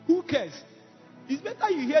 Who cares? It's better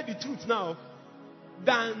you hear the truth now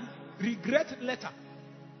than regret later.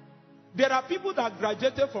 There are people that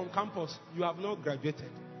graduated from campus. You have not graduated.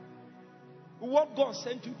 What God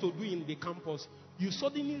sent you to do in the campus, you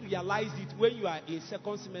suddenly realize it when you are in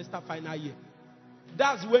second semester final year.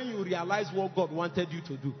 That's when you realize what God wanted you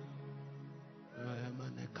to do.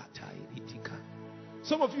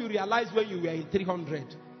 Some of you realized when you were in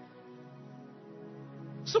 300.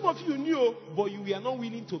 Some of you knew, but you were not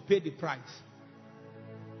willing to pay the price.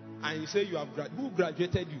 And you say you have who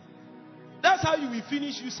graduated you? That's how you will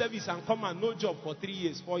finish your service and come and no job for 3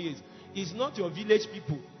 years, 4 years. It's not your village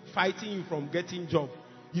people fighting you from getting job.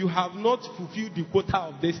 You have not fulfilled the quota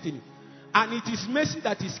of destiny. And it is mercy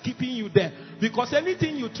that is keeping you there. Because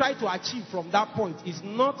anything you try to achieve from that point is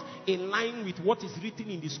not in line with what is written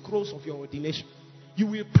in the scrolls of your ordination. You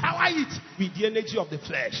will power it with the energy of the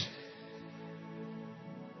flesh.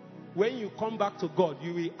 When you come back to God,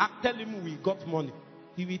 you will tell him we got money.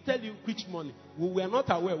 He will tell you which money. We were not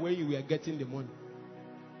aware when you were getting the money.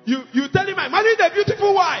 You tell him I married a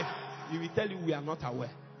beautiful wife. He will tell you we are not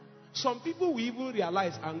aware. Some people will even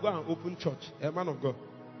realize and go and open church. A man of God.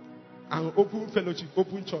 And open fellowship,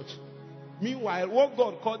 open church. Meanwhile, what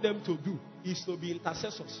God called them to do is to be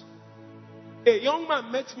intercessors. A young man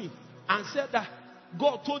met me and said that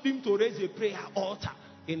God told him to raise a prayer altar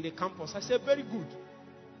in the campus. I said, very good.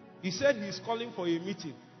 He said he's calling for a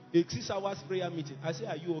meeting, a 6 hours prayer meeting. I said,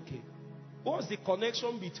 are you okay? What's the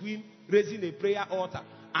connection between raising a prayer altar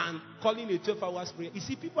and calling a 12 hours prayer? You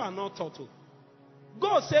see, people are not taught.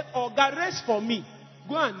 God said, God, raise for me.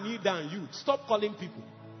 Go and kneel down, you. Stop calling people.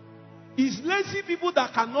 It's lazy people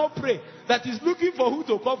that cannot pray, that is looking for who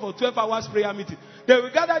to call for 12 hours prayer meeting. They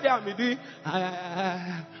will gather there and be doing,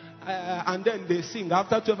 and then they sing.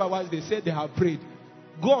 After 12 hours, they say they have prayed.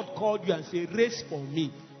 God called you and said, raise for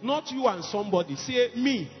me. Not you and somebody. Say,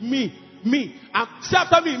 me. And say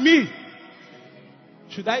after me.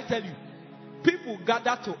 Should I tell you? People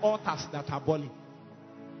gather to altars that are burning.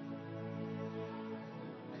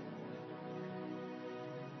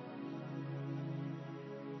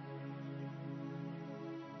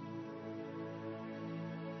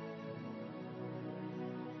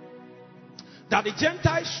 That the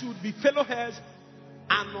Gentiles should be fellow heirs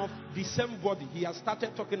and of the same body. He has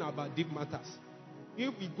started talking about deep matters.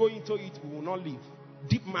 If we go into it, we will not live.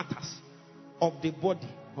 Deep matters of the body,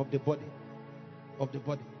 of the body, of the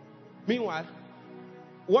body. Meanwhile,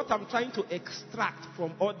 what I'm trying to extract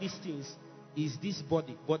from all these things is this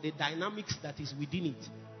body, but the dynamics that is within it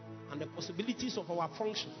and the possibilities of our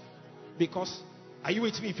function. Because, are you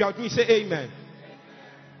with me? If you are with me, say amen.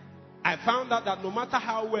 I found out that no matter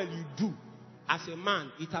how well you do as a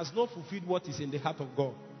man, it has not fulfilled what is in the heart of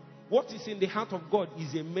God. What is in the heart of God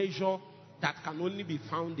is a measure that can only be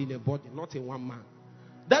found in a body, not in one man.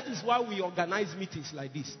 That is why we organize meetings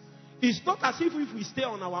like this. It's not as if we stay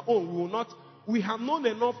on our own, we have known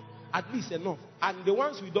enough, at least enough. And the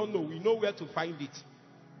ones we don't know, we know where to find it.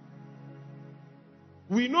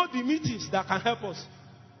 We know the meetings that can help us.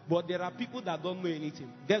 But there are people that don't know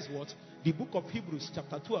anything. Guess what? The book of Hebrews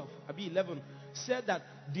chapter 12, 11, said that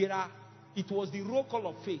it was the roll call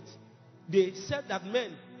of faith. They said that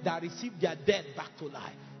men that received their dead back to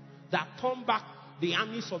life, that turned back the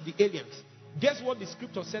armies of the aliens. Guess what the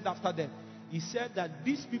scripture said after them? He said that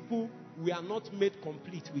these people were not made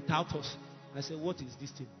complete without us. I said, what is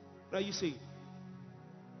this thing? Now you say,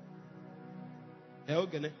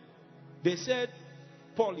 they said,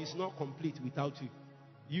 Paul is not complete without you.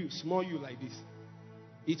 You, small you like this.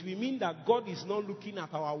 It will mean that God is not looking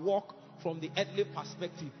at our work from the earthly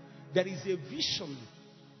perspective. There is a vision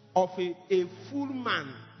of a full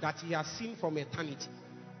man that he has seen from eternity.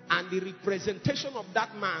 And the representation of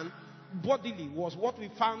that man bodily was what we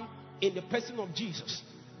found in the person of Jesus.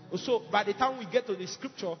 So by the time we get to the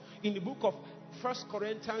scripture in the book of 1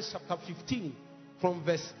 Corinthians chapter 15 from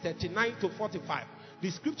verse 39 to 45,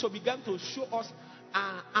 the scripture began to show us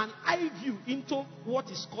an eye view into what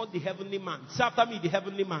is called the heavenly man. Say after me, the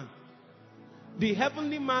heavenly man. The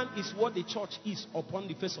heavenly man is what the church is upon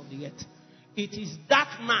the face of the earth. It is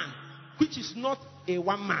that man which is not a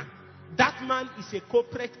one man. That man is a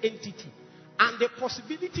corporate entity. And the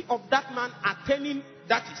possibility of that man attaining,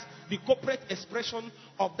 that is the corporate expression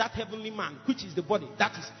of that heavenly man, which is the body.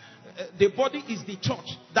 That is, the body is the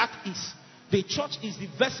church. That is, the church is the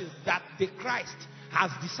vessel that the Christ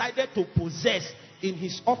has decided to possess in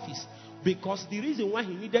his office. Because the reason why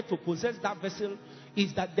he needed to possess that vessel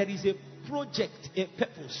is that there is a project, a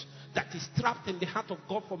purpose that is trapped in the heart of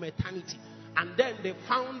God from eternity. And then they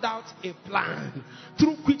found out a plan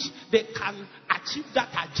through which they can achieve that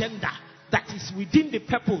agenda that is within the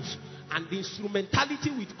purpose. And the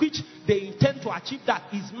instrumentality with which they intend to achieve that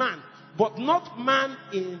is man. But not man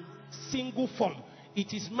in single form.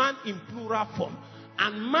 It is man in plural form.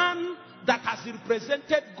 And man that has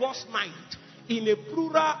represented God's mind in a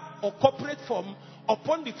plural or corporate form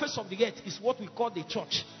upon the face of the earth is what we call the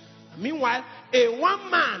church. Meanwhile, a one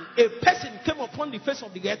man, a person came upon the face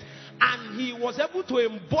of the earth and he was able to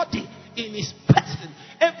embody in his person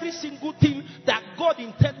every single thing that God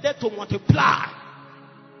intended to multiply.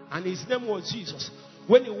 And his name was Jesus.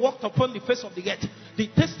 When he walked upon the face of the earth, the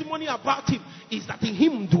testimony about him is that in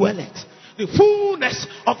him dwelleth the fullness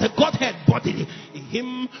of the Godhead bodily. In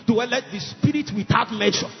him dwelleth the Spirit without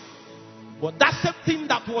measure. But that same thing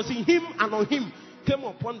that was in him and on him came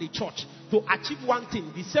upon the church to achieve one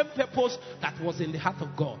thing, the same purpose that was in the heart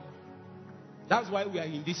of God. That's why we are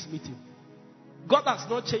in this meeting. God has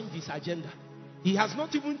not changed his agenda. He has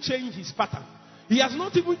not even changed his pattern. He has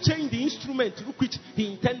not even changed the instrument through which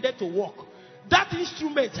he intended to walk. That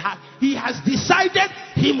instrument, he has decided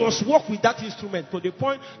he must work with that instrument to the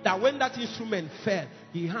point that when that instrument fell,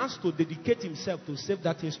 he has to dedicate himself to save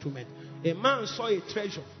that instrument. A man saw a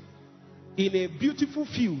treasure in a beautiful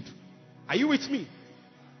field. Are you with me?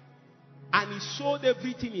 And he sold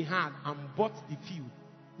everything he had and bought the field.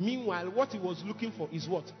 Meanwhile, what he was looking for is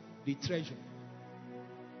what? The treasure.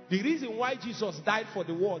 The reason why Jesus died for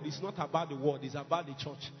the world is not about the world, it's about the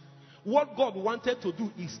church. What God wanted to do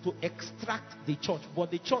is to extract the church,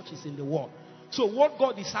 but the church is in the world. So what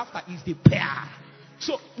God is after is the pair.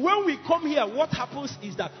 So when we come here, what happens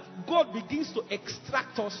is that God begins to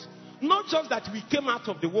extract us. Not just that we came out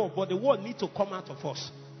of the world, but the world needs to come out of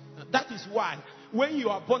us. That is why when you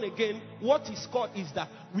are born again, what is called is that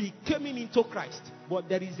we came into Christ, but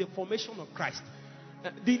there is a formation of Christ.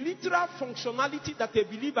 The literal functionality that a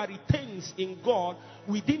believer retains in God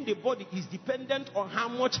within the body is dependent on how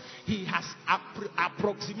much he has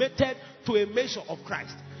approximated to a measure of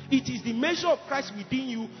Christ. It is the measure of Christ within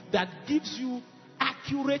you that gives you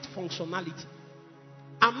accurate functionality.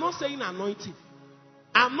 I'm not saying anointing.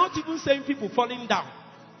 I'm not even saying people falling down.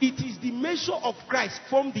 It is the measure of Christ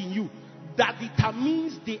formed in you that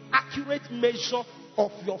determines the accurate measure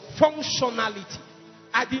of your functionality.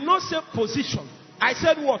 I did not say position. I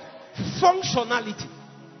said what? functionality.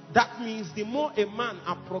 That means the more a man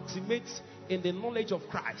approximates in the knowledge of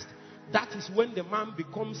Christ, that is when the man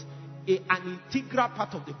becomes an integral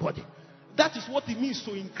part of the body. That is what it means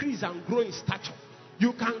to increase and grow in stature.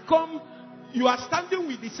 You can come, you are standing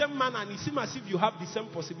with the same man and it seems as if you have the same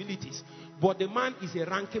possibilities. But the man is a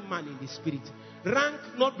ranking man in the spirit.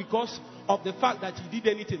 Rank not because of the fact that he did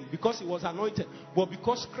anything, because he was anointed, but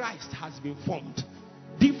because Christ has been formed.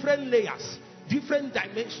 Different layers, different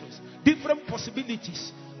dimensions, different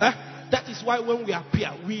possibilities. That is why when we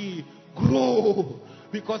appear, we grow.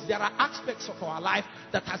 Because there are aspects of our life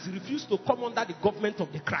that has refused to come under the government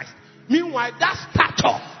of the Christ. Meanwhile, that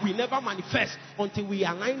stature will never manifest until we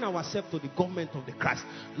align ourselves to the government of the Christ.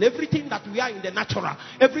 And everything that we are in the natural,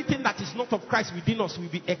 everything that is not of Christ within us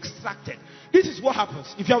will be extracted. This is what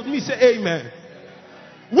happens. If you are with me, say amen.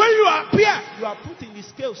 When you appear, you are put in the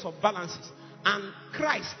scales of balances. And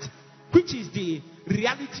Christ, which is the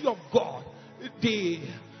reality of God, the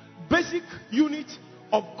basic unit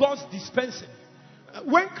of God's dispensing.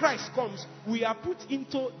 When Christ comes, we are put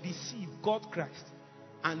into the seed called Christ.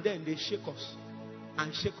 And then they shake us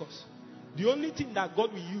and shake us. The only thing that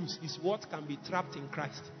God will use is what can be trapped in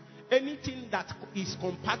Christ. Anything that is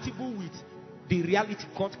compatible with the reality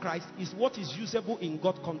called Christ is what is usable in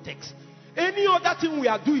God's context. Any other thing we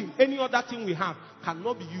are doing, any other thing we have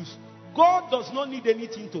cannot be used. God does not need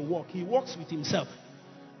anything to work. He works with himself.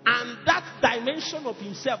 And that dimension of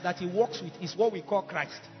himself that he works with is what we call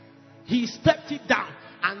Christ. He stepped it down.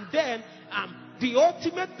 And then the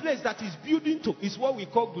ultimate place that is building to is what we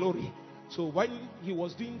call glory. So when he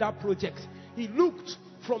was doing that project, he looked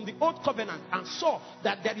from the old covenant and saw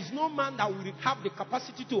that there is no man that will have the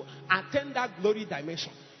capacity to attain that glory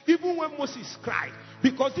dimension. Even when Moses cried,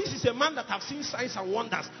 because this is a man that have seen signs and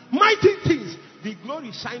wonders, mighty things, the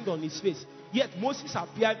glory shined on his face. Yet Moses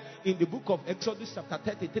appeared in the book of Exodus chapter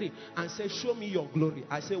 33 and said, show me your glory.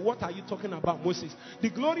 I said, what are you talking about, Moses? The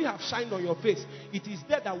glory have shined on your face. It is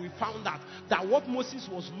there that we found out that what Moses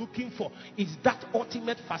was looking for is that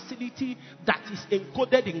ultimate facility that is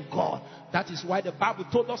encoded in God. That is why the Bible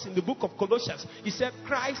told us in the book of Colossians, it said,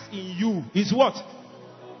 Christ in you is what?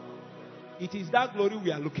 It is that glory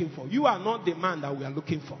we are looking for. You are not the man that we are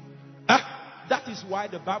looking for. That is why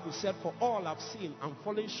the Bible said, for all have sinned and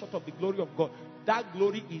fallen short of the glory of God. That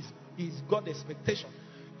glory is God's expectation.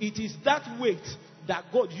 It is that weight that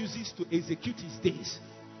God uses to execute his days.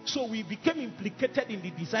 So we became implicated in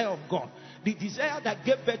the desire of God. The desire that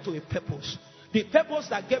gave birth to a purpose. The purpose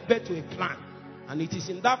that gave birth to a plan. And it is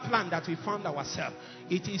in that plan that we found ourselves.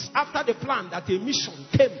 It is after the plan that a mission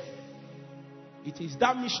came. It is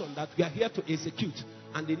that mission that we are here to execute.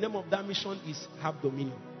 And the name of that mission is have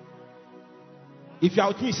dominion. If you are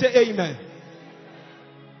with me, say amen.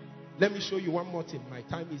 Let me show you one more thing. My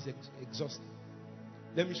time is exhausted.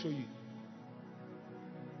 Let me show you.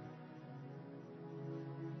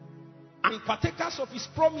 And partakers of his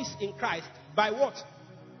promise in Christ. By what?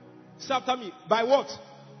 Say after me. By what?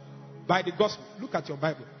 By the gospel. Look at your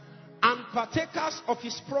Bible. And partakers of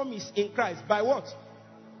his promise in Christ. By what?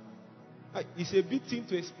 It's a big thing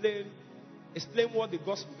to explain what the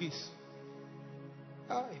gospel is.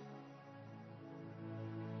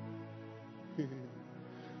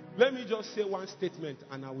 Let me just say one statement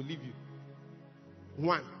and I will leave you.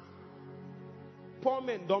 One, poor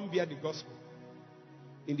men don't bear the gospel.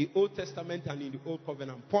 In the Old Testament and in the Old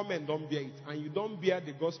Covenant, poor men don't bear it. And you don't bear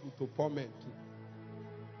the gospel to poor men too.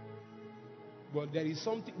 But there is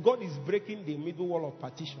something, God is breaking the middle wall of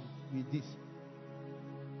partition with this.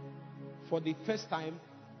 For the first time,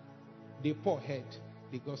 the poor heard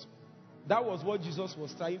the gospel. That was what Jesus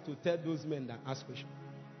was trying to tell those men that asked questions.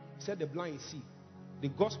 He said the blind see. The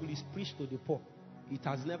gospel is preached to the poor. It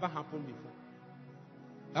has never happened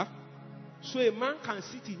before. So a man can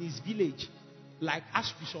sit in his village like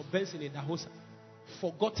Archbishop Benson in Dahosa,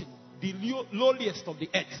 forgotten, the lowliest of the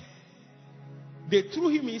earth. They threw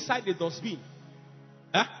him inside the dustbin.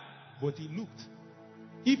 But he looked.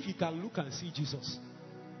 If he can look and see Jesus,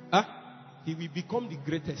 he will become the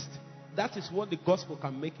greatest. That is what the gospel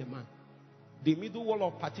can make a man. The middle wall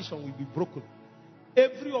of partition will be broken.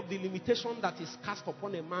 Every of the limitation that is cast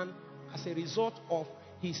upon a man as a result of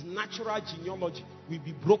his natural genealogy will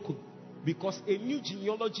be broken. Because a new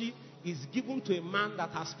genealogy is given to a man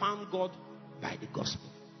that has found God by the gospel.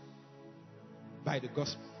 By the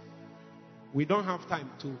gospel. We don't have time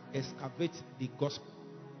to excavate the gospel.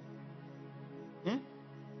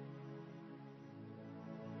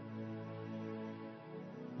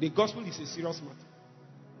 The gospel is a serious matter.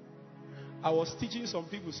 I was teaching some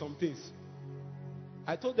people some things.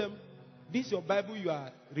 I told them, this is your Bible you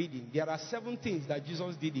are reading. There are 7 things that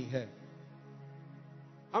Jesus did in hell.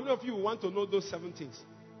 How many of you want to know those 7 things?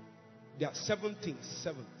 There are 7 things.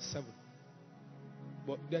 7.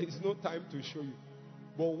 But there is no time to show you.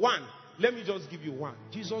 But one, let me just give you one.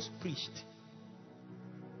 Jesus preached.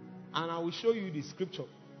 And I will show you the scripture.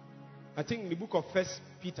 I think in the book of 1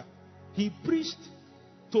 Peter. He preached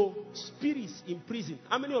to spirits in prison.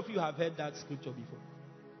 How many of you have heard that scripture before?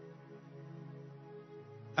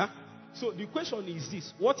 Huh? So the question is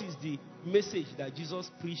this. What is the message that Jesus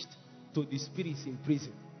preached to the spirits in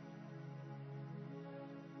prison?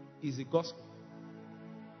 Is the gospel.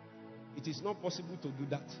 It is not possible to do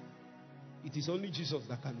that. It is only Jesus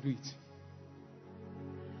that can do it.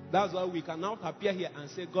 That's why we can now appear here and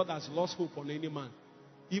say God has lost hope on any man.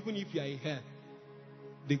 Even if you are in hell,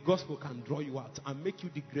 the gospel can draw you out and make you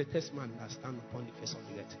the greatest man that stand upon the face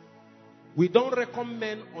of the earth. We don't reckon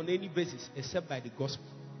men on any basis except by the gospel.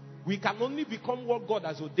 We can only become what God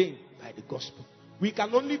has ordained by the gospel. We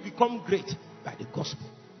can only become great by the gospel.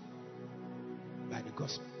 By the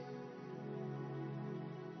gospel.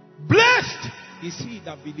 Blessed is he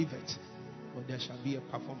that believeth, for there shall be a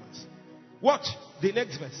performance. Watch the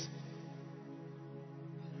next verse.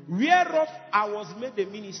 Whereof I was made a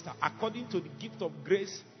minister according to the gift of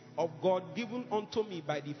grace of God given unto me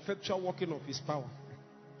by the effectual working of his power.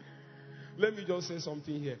 Let me just say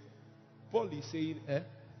something here. Paul is saying,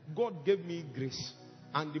 God gave me grace.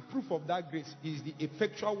 And the proof of that grace is the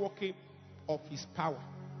effectual working of his power.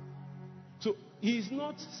 So he is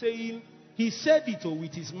not saying, he said it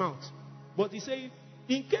with his mouth. But he's saying,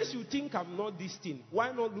 in case you think I'm not this thing,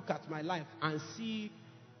 why not look at my life and see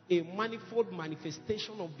a manifold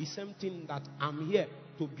manifestation of the same thing that I'm here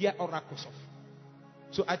to bear oracles of.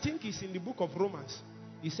 So I think it's in the book of Romans.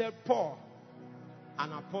 He said, Paul,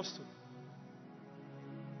 an apostle.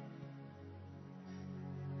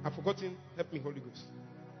 I've forgotten. Help me, Holy Ghost.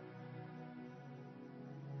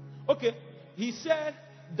 Okay. He said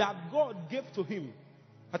that God gave to him.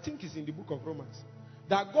 I think it's in the book of Romans.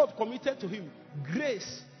 That God committed to him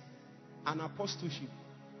grace and apostleship.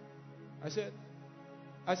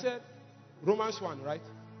 I said Romans 1, right?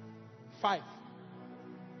 5.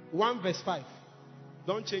 1 verse 5.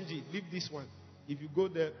 Don't change it. Leave this one. If you go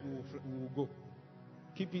there, we will go.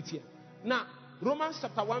 Keep it here. Now, Romans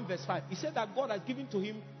chapter 1 verse 5. He said that God has given to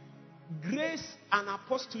him grace and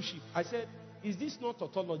apostleship. I said, is this not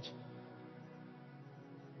tautology?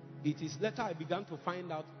 It is later I began to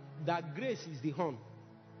find out that grace is the horn.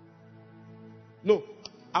 No.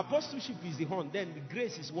 Apostleship is the horn. Then the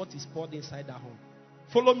grace is what is poured inside that horn.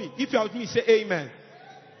 Follow me. If you are with me, say amen.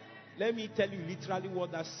 Let me tell you literally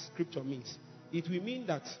what that scripture means. It will mean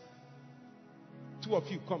that 2 of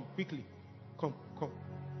you come quickly. Come.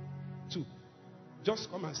 2.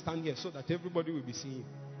 Just come and stand here so that everybody will be seeing you.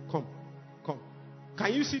 Come.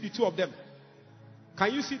 Can you see the 2 of them?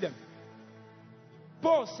 Can you see them?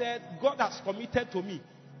 Paul said, God has committed to me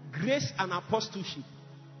grace and apostleship.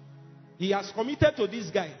 He has committed to this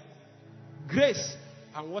guy grace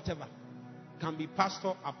and whatever. Can be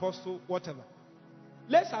pastor, apostle, whatever.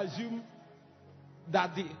 Let's assume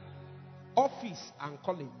that the office and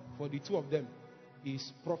calling for the 2 of them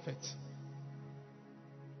is prophet.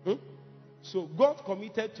 So God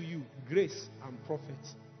committed to you grace and prophet.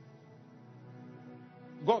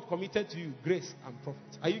 God committed to you grace and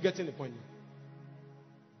prophet. Are you getting the point?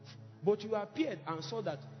 But you appeared and saw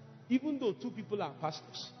that even though 2 people are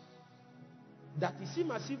pastors, that it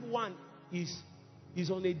seems as if one is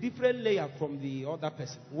on a different layer from the other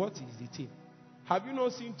person. What is the thing? Have you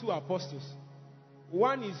not seen 2 apostles?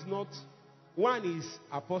 One is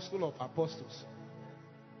apostle of apostles.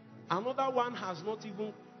 Another one has not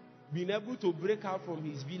even been able to break out from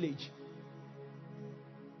his village.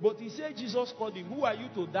 But he said Jesus called him. Who are you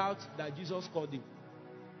to doubt that Jesus called him?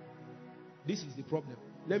 This is the problem.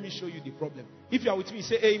 Let me show you the problem. If you are with me,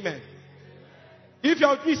 say amen. If you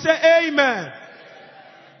are with me, say amen.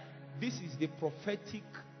 This is the prophetic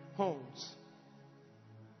horns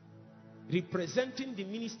representing the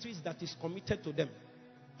ministries that is committed to them.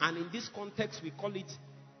 And in this context, we call it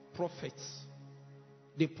prophets.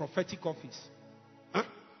 The prophetic office.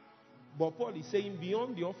 But Paul is saying,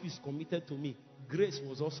 beyond the office committed to me, grace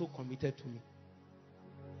was also committed to me.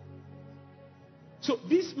 So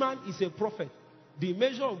this man is a prophet. The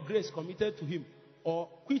measure of grace committed to him, or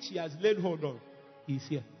which he has laid hold on, is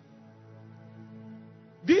here.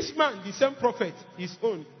 This man, the same prophet, his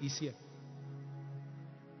own is here.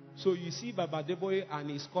 So you see Baba Deboye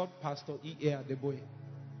and he's called Pastor E.A. Deboye.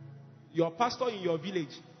 Your pastor in your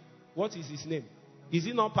village, what is his name? Is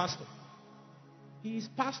he not pastor? He is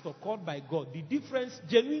pastor called by God. The difference,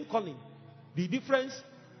 genuine calling, the difference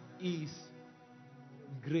is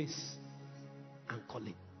grace and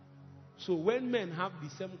calling. So when men have the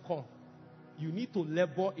same call, you need to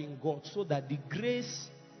labor in God so that the grace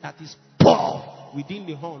that is poured within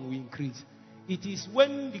the horn will increase. It is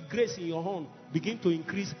when the grace in your horn begin to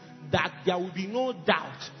increase that there will be no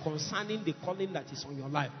doubt concerning the calling that is on your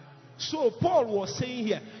life. So Paul was saying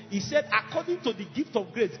here, he said, according to the gift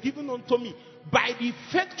of grace given unto me by the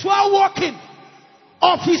effectual working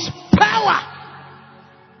of his power.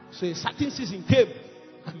 So a certain season came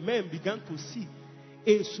and men began to see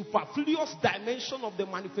a superfluous dimension of the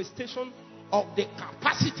manifestation of the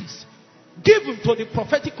capacities given to the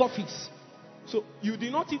prophetic office. So you do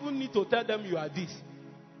not even need to tell them you are this.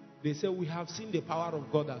 They say, we have seen the power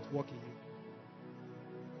of God at work in you.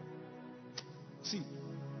 See,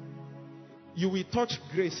 you will touch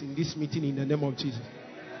grace in this meeting in the name of Jesus.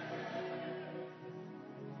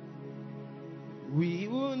 We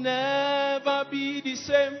will never be the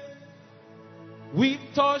same. We've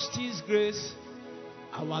touched his grace.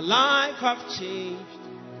 Our life have changed.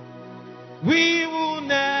 We will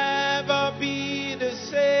never be the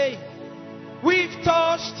same. We've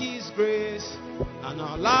touched his grace and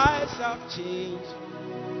our lives have changed.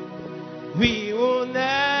 We will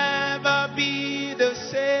never be the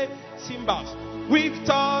same. Cymbals. We've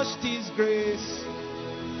touched his grace.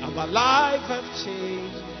 Our life have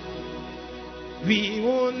changed. We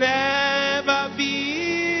will never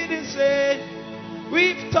be the same.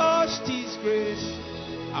 We've touched his grace.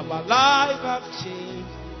 Our life have changed.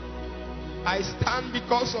 I stand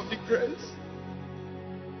because of the grace.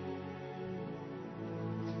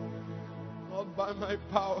 Not by my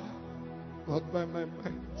power, not by my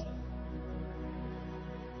might.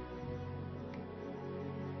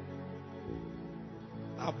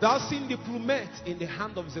 Have thou seen the plummet in the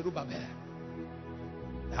hand of Zerubbabel?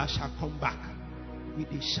 Thou shalt come back with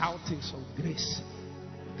the shoutings of grace.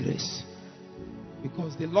 Grace.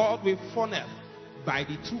 Because the Lord will funnel by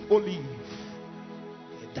the two olive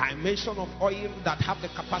a dimension of oil that have the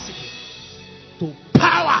capacity to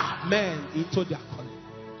power men into their calling.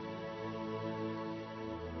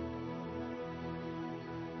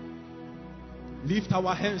 Lift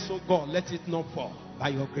our hands, oh God, let it not fall by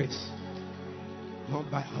your grace, not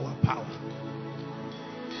by our power,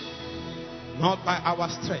 not by our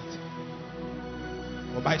strength.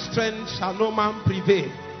 For by strength shall no man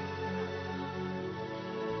prevail.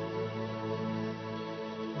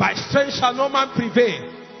 By strength shall no man prevail.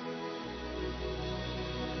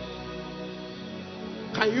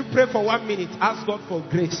 Can you pray for 1 minute? Ask God for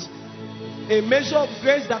grace. A measure of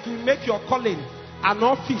grace that will make your calling an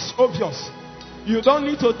office obvious. You don't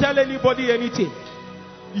need to tell anybody anything.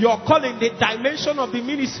 Your calling, the dimension of the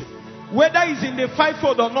ministry, whether it's in the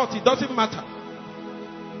fivefold or not, it doesn't matter.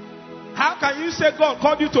 How can you say God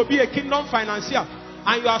called you to be a kingdom financier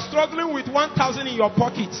and you are struggling with 1,000 in your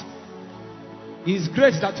pocket? It's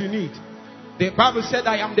grace that you need. The Bible said,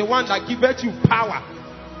 I am the one that giveth you power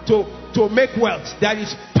to make wealth. There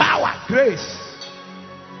is power, grace.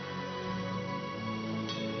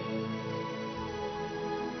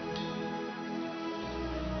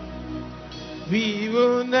 We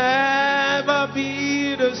will never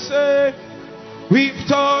be the same. We've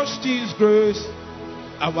touched his grace.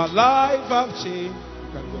 Our life have changed.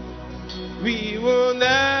 We will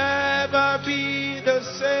never be the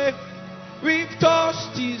same. We've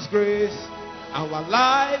touched his grace. Our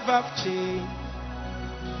life have changed.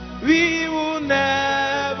 We will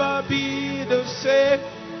never be the same.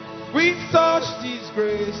 We've touched his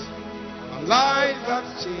grace. Our life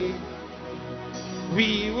have changed.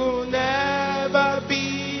 We will never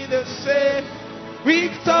be the same.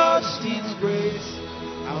 We've touched his grace.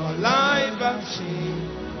 Our life have changed.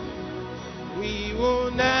 We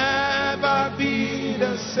will never be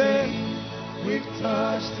the same. We've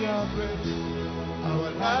touched your grace.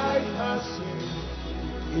 Our life has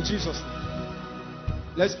changed. In Jesus'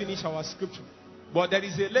 name. Let's finish our scripture. But there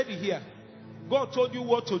is a lady here. God told you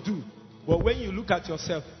what to do. But when you look at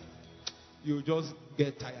yourself, you just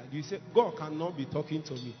get tired. You say, God cannot be talking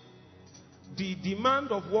to me. The demand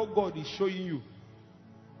of what God is showing you,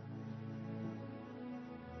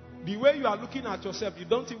 the way you are looking at yourself, you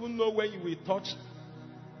don't even know when you will touch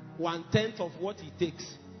 1/10 of what it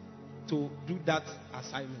takes to do that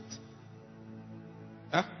assignment.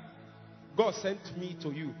 Huh? God sent me to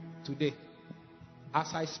you today.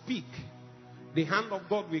 As I speak, the hand of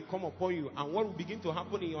God will come upon you, and what will begin to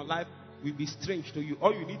happen in your life will be strange to you.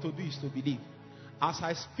 All you need to do is to believe. As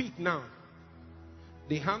I speak now,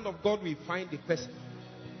 the hand of God will find the person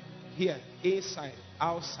here, inside,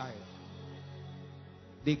 outside,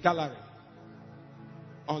 the gallery,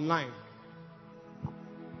 online.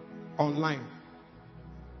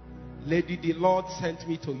 Lady, the Lord sent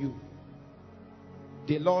me to you.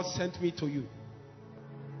 The Lord sent me to you.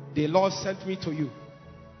 The Lord sent me to you.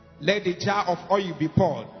 Let the jar of oil be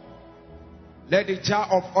poured. Let the jar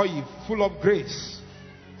of oil full of grace.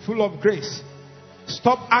 Full of grace.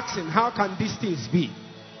 Stop asking, how can these things be?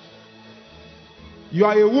 You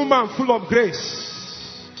are a woman full of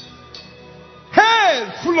grace.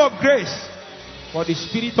 Hey, full of grace. For the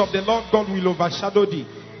Spirit of the Lord God will overshadow thee.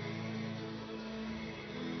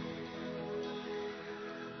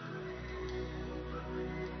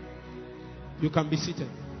 You can be seated.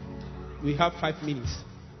 We have 5 minutes.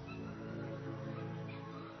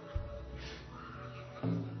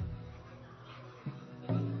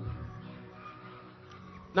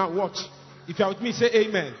 Now watch. If you are with me, say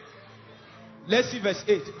amen. Let's see verse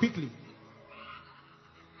 8 quickly.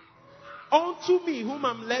 Unto me, whom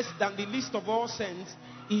I'm less than the least of all saints,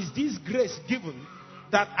 is this grace given,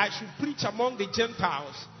 that I should preach among the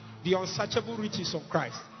Gentiles the unsearchable riches of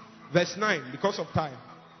Christ. Verse 9, because of time.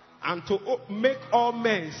 And to make all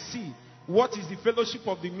men see what is the fellowship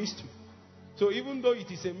of the mystery. So even though it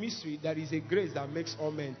is a mystery, there is a grace that makes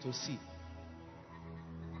all men to see.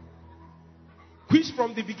 Which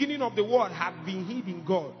from the beginning of the world had been hid in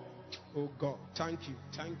God. Oh God, thank you,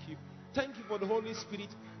 thank you. Thank you for the Holy Spirit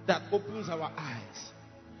that opens our eyes.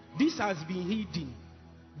 This has been hidden.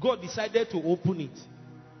 God decided to open it.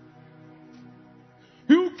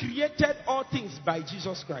 Who created all things by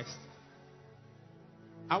Jesus Christ?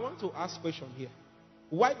 I want to ask a question here.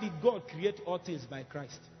 Why did God create all things by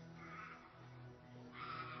Christ?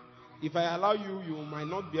 If I allow you, you might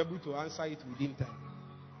not be able to answer it within time.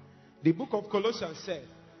 The book of Colossians said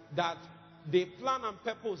that the plan and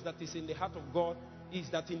purpose that is in the heart of God is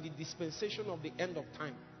that in the dispensation of the end of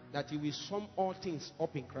time, that He will sum all things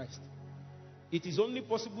up in Christ. It is only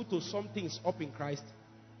possible to sum things up in Christ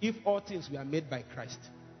if all things were made by Christ.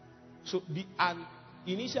 So,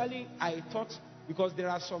 initially I thought, because there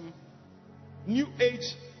are some new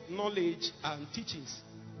age knowledge and teachings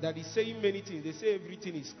that is saying many things. They say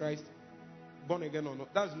everything is Christ, born again or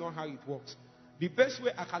not. That's not how it works. The best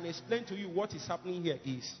way I can explain to you what is happening here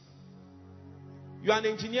is, you are an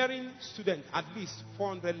engineering student, at least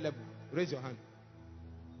 400 level. Raise your hand.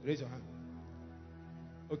 Raise your hand.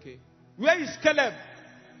 Okay. Where is Caleb?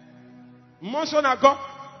 Motion ago.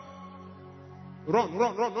 Run.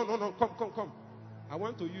 No. Come. I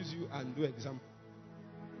want to use you and do example.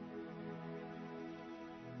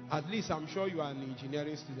 At least I'm sure you are an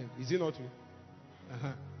engineering student. Is it not true?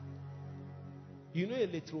 You know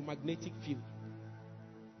electromagnetic field.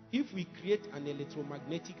 If we create an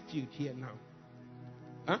electromagnetic field here now,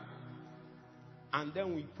 and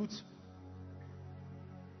then we put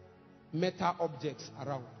metal objects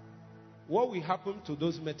around, what will happen to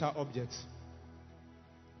those metal objects?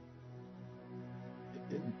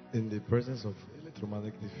 In the presence of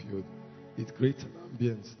electromagnetic field, it creates an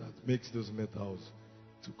ambience that makes those metals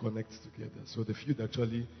to connect together. So the field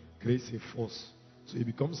actually creates a force. So it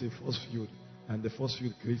becomes a force field, and the force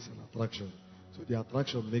field creates an attraction. So the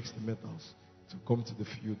attraction makes the metals to come to the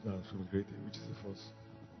field now from created, which is the force.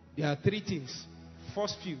 There are 3 things.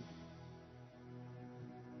 Force field.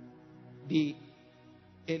 The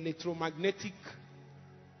electromagnetic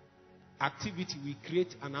activity will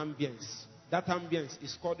create an ambience. That ambience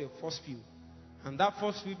is called a force field. And that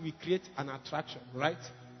force field will create an attraction, right?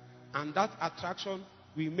 And that attraction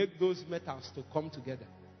will make those metals to come together.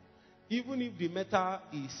 Even if the metal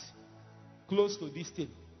is close to this thing,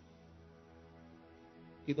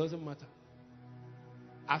 it doesn't matter.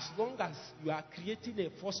 As long as you are creating a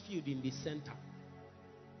force field in the center.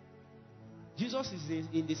 Jesus is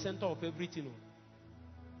in the center of everything.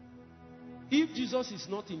 If Jesus is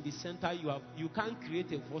not in the center, you can't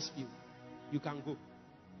create a force field. You can go.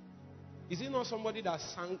 Is it not somebody that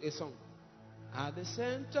sang a song? At the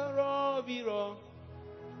center of it all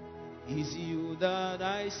is you that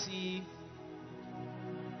I see.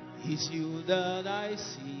 Is you that I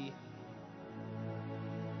see.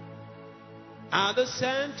 At the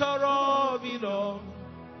center of it all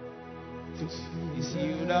is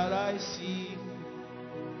you that I see.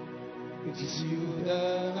 It is you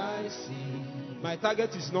that I see. My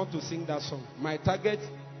target is not to sing that song. My target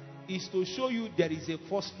is to show you there is a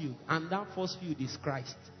force field, and that force field is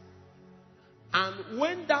Christ. And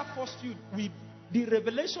when that force field, the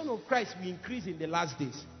revelation of Christ will increase in the last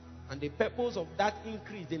days. And the purpose of that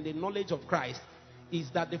increase in the knowledge of Christ is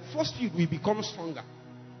that the force field will become stronger.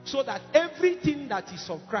 So that everything that is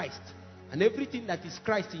of Christ and everything that is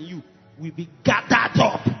Christ in you will be gathered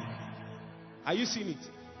up. Are you seeing it?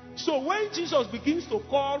 So when Jesus begins to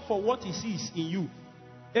call for what he sees in you,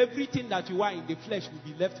 everything that you are in the flesh will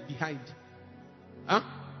be left behind. And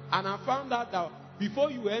I found out that before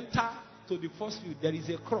you enter to the first field, there is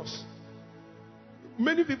a cross.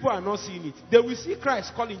 Many people are not seeing it. They will see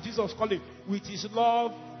Christ calling, Jesus calling, with his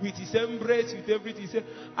love, with his embrace, with everything. He say,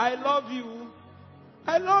 I love you.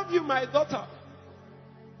 I love you, my daughter.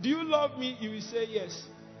 Do you love me? You will say yes.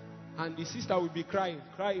 And the sister will be crying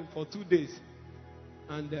for 2 days.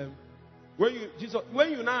 And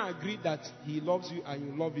when you now agree that he loves you and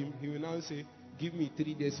you love him, he will now say, give me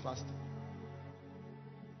 3 days fast.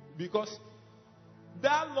 Because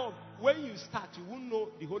that love, when you start, you won't know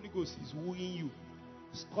the Holy Ghost is wooing you.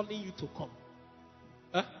 He's calling you to come.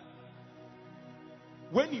 Huh?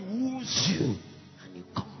 When he woos you and you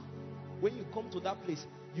come, when you come to that place,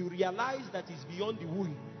 you realize that it's beyond the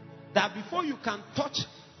wooing. That before you can touch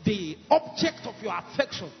the object of your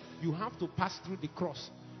affection, you have to pass through the cross.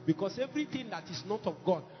 Because everything that is not of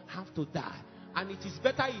God have to die. And it is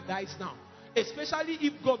better he dies now. Especially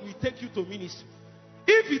if God will take you to ministry.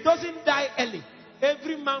 If he doesn't die early,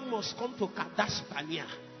 every man must come to Kadesh Barnea.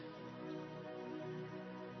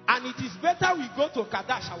 And it is better we go to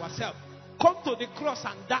Kadesh ourselves. Come to the cross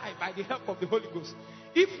and die by the help of the Holy Ghost.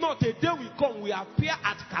 If not, a day will come, we appear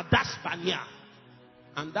at Kadesh Barnea.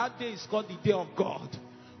 And that day is called the day of God.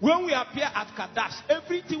 When we appear at Kadesh,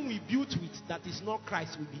 everything we built with that is not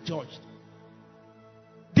Christ will be judged.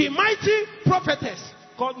 The mighty prophetess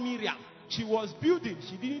called Miriam, she was building.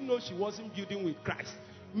 She didn't know she wasn't building with Christ.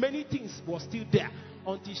 Many things were still there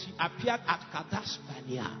until she appeared at Kadesh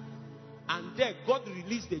Barnea. And there God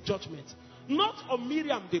released the judgment. Not on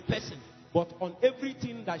Miriam the person, but on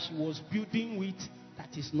everything that she was building with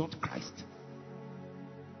that is not Christ.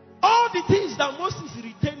 All the things that Moses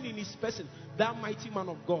retained in his person, that mighty man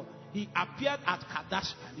of God, he appeared at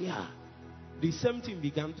Kadesh Barnea. The same thing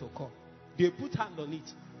began to come. They put hand on it.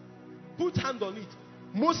 Put hand on it.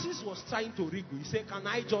 Moses was trying to wriggle. He said, can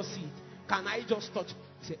I just see it? Can I just touch it?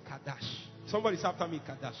 He said, Kadesh. Somebody's after me,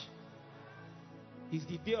 Kadesh. It's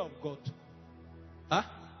the day of God. Huh?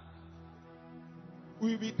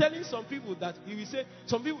 We'll be telling some people that he will say,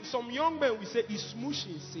 some young men will say, is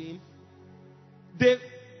smooshing sin?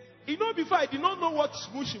 Before I did not know what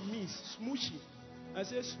smooshing means. Smooshing. I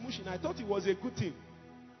said smooshing. I thought it was a good thing.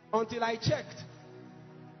 Until I checked.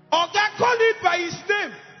 Oga call it by his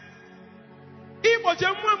name.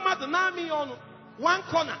 One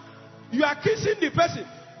corner. You are kissing the person.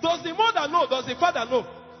 Does the mother know? Does the father know?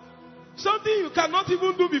 Something you cannot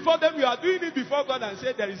even do before them, you are doing it before God and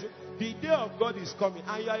say the day of God is coming.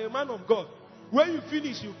 And you are a man of God. When you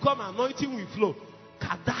finish, you come, anointing will flow.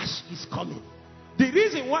 Kadesh is coming. The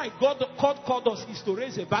reason why God called us is to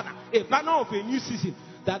raise a banner of a new season.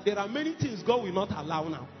 That there are many things God will not allow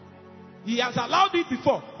now. He has allowed it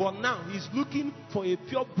before, but now he's looking for a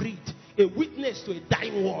pure breed, a witness to a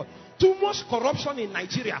dying world. Too much corruption in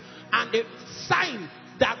Nigeria, and the sign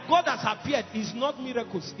that God has appeared is not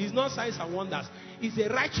miracles, is not signs and wonders. It's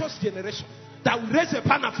a righteous generation that will raise a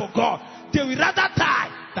banner for God. They will rather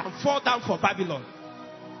die than fall down for Babylon.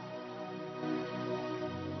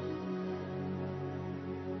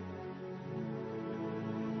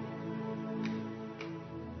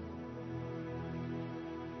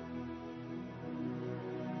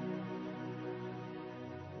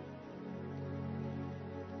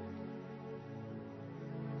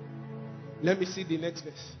 Let me see the next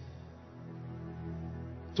verse.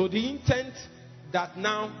 To the intent that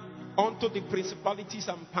now unto the principalities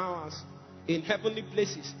and powers in heavenly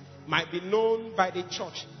places might be known by the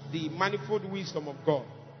church the manifold wisdom of God,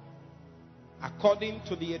 according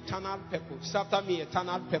to the eternal purpose. After me,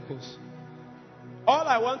 eternal purpose. All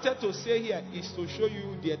I wanted to say here is to show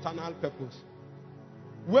you the eternal purpose.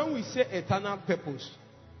 When we say eternal purpose,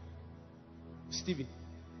 Stephen,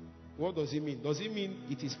 what does it mean? Does it mean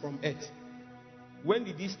it is from earth? When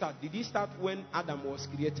did it start? Did it start when Adam was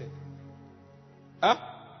created? Huh?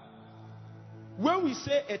 When we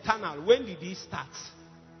say eternal, when did it start?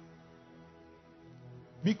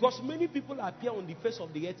 Because many people appear on the face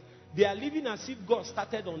of the earth. They are living as if God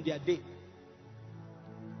started on their day.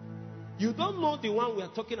 You don't know the one we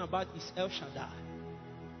are talking about is El Shaddai.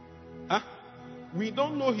 Huh? We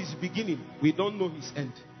don't know his beginning. We don't know his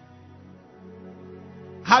end.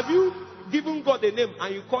 Have you given God a name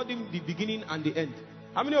and you called him the beginning and the end?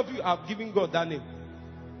 How many of you have given God that name?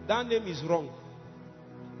 That name is wrong.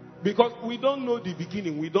 Because we don't know the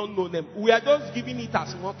beginning. We don't know them. We are just giving it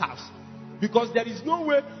as mortals. Because there is no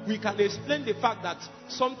way we can explain the fact that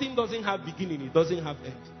something doesn't have beginning. It doesn't have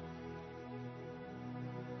end.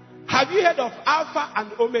 Have you heard of Alpha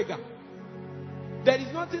and Omega? There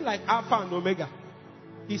is nothing like Alpha and Omega.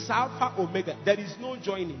 It's Alpha, Omega. There is no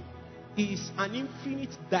joining. Is an infinite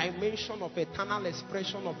dimension of eternal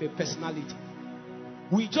expression of a personality.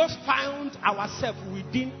 We just found ourselves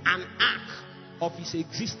within an arc of his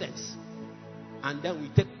existence. And then we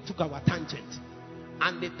took our tangent.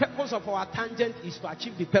 And the purpose of our tangent is to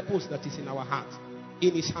achieve the purpose that is in our heart.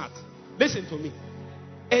 In his heart. Listen to me.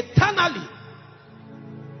 Eternally.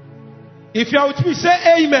 If you are with me,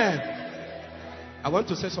 say amen. I want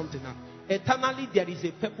to say something now. Eternally, there is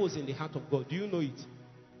a purpose in the heart of God. Do you know it?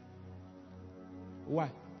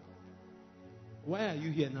 Why? Why are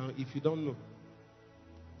you here now if you don't know?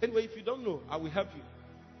 Anyway, if you don't know, I will help you.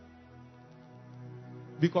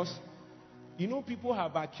 Because, you know, people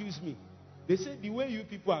have accused me. They say the way you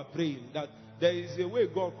people are praying, that there is a way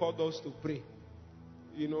God called us to pray.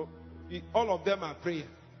 You know, all of them are praying.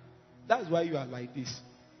 That's why you are like this.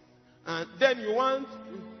 And then you want,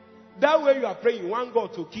 that way you are praying, you want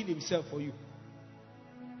God to kill himself for you.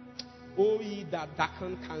 Oh, ye that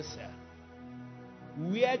darken cancer.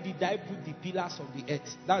 Where did I put the pillars of the earth?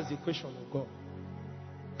 That's the question of God.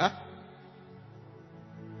 Huh?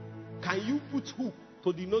 Can you put hook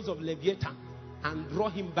to the nose of Leviathan and draw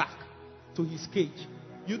him back to his cage?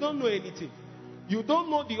 You don't know anything. You don't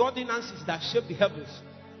know the ordinances that shape the heavens.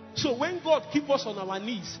 So when God keeps us on our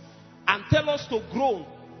knees and tell us to groan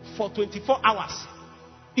for 24 hours,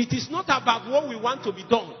 it is not about what we want to be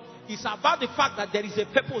done. It's about the fact that there is a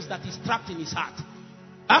purpose that is trapped in his heart.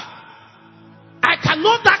 Huh? I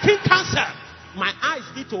cannot darken cancer. My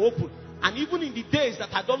eyes need to open. And even in the days that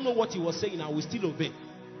I don't know what he was saying, I will still obey.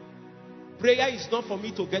 Prayer is not for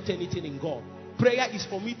me to get anything in God. Prayer is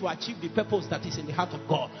for me to achieve the purpose that is in the heart of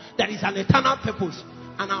God. There is an eternal purpose.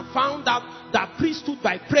 And I found out that priesthood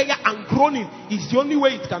by prayer and groaning is the only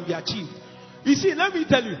way it can be achieved. You see, let me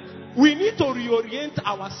tell you, we need to reorient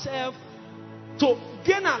ourselves to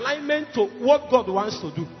gain alignment to what God wants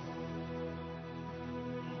to do.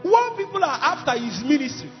 What people are after is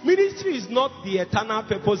ministry. Ministry is not the eternal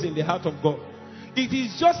purpose in the heart of God. It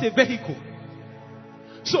is just a vehicle.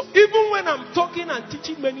 So even when I'm talking and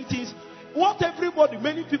teaching many things, what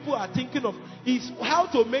many people are thinking of is how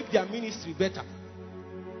to make their ministry better.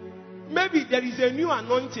 Maybe there is a new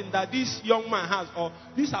anointing that this young man has, or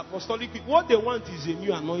this apostolic people. What they want is a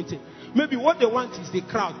new anointing. Maybe what they want is the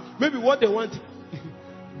crowd. Maybe what they want,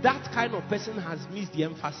 that kind of person has missed the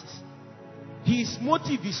emphasis. His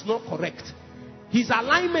motive is not correct. His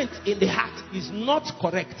alignment in the heart is not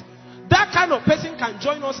correct. That kind of person can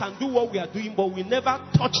join us and do what we are doing, but we never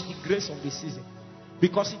touch the grace of the season.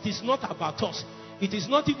 Because it is not about us. It is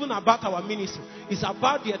not even about our ministry. It's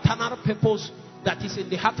about the eternal purpose that is in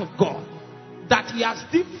the heart of God. That he has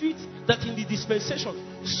deemed fit that in the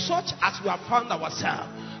dispensation, such as we have found ourselves,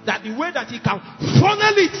 that the way that he can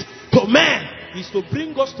funnel it to men is to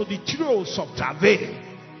bring us to the throes of travail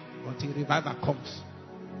until revival comes.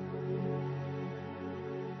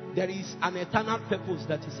 There is an eternal purpose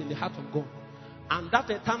that is in the heart of God. And that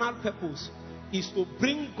eternal purpose is to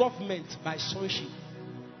bring government by sonship.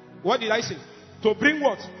 What did I say? To bring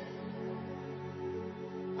what?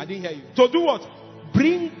 I didn't hear you. To do what?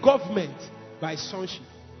 Bring government by sonship.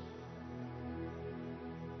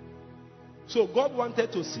 So God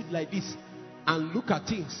wanted to sit like this and look at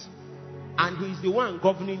things. And he is the one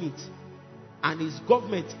governing it. And his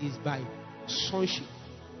government is by sonship.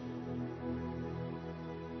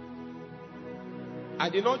 I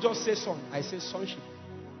did not just say son, I say sonship.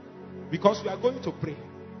 Because we are going to pray.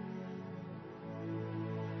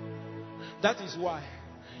 That is why,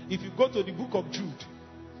 if you go to the book of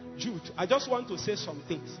Jude, I just want to say some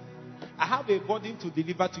things. I have a burden to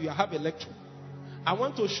deliver to you. I have a lecture. I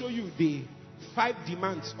want to show you the 5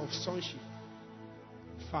 demands of sonship.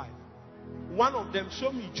 5. One of them,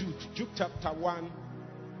 show me Jude chapter 1.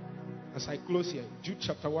 As I close here, Jude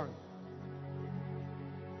chapter 1.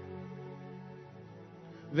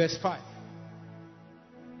 Verse 5.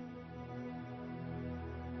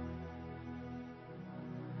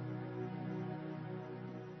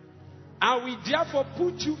 I will therefore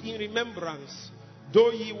put you in remembrance,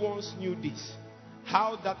 though ye once knew this,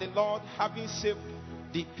 how that the Lord, having saved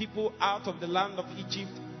the people out of the land of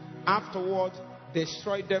Egypt, afterward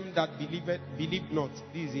destroyed them that believed not.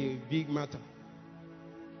 This is a big matter.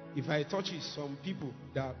 If I touch it, some people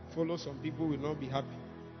that follow some people will not be happy.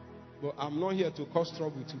 But I'm not here to cause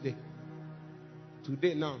trouble today.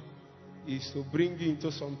 Today now is to bring you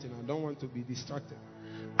into something. I don't want to be distracted.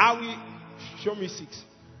 I will show me 6.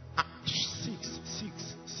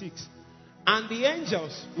 6. And the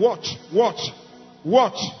angels, watch.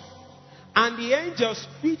 And the angels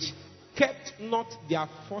which kept not their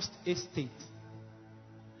first estate.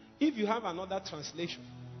 If you have another translation,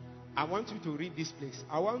 I want you to read this place.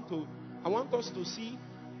 I want us to see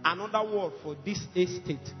another word for this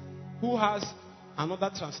estate. Who has another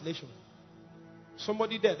translation?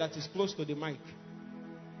 Somebody there that is close to the mic.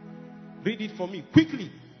 Read it for me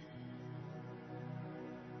quickly.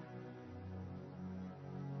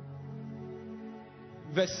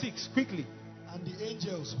 Verse 6, quickly. And the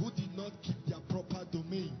angels who did not keep their proper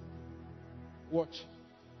domain. Watch.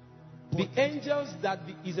 The angels that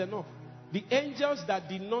is enough. The angels that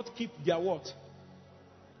did not keep their what?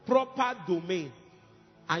 Proper domain.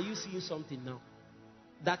 Are you seeing something now?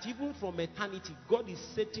 That even from eternity, God is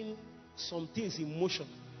setting some things in motion.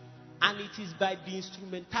 And it is by the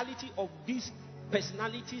instrumentality of these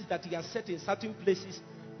personalities that he has set in certain places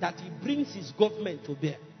that he brings his government to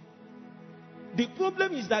bear. The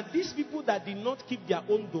problem is that these people that did not keep their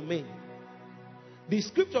own domain, the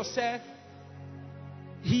scripture said,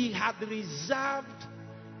 he had reserved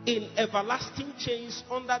in everlasting chains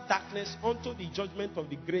under darkness unto the judgment of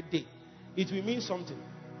the great day. It will mean something.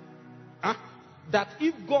 That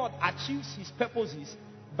if God achieves his purposes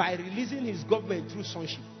by releasing his government through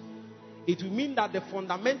sonship, it will mean that the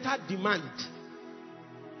fundamental demand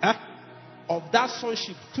of that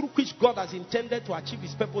sonship through which God has intended to achieve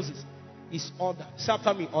his purposes is order. Say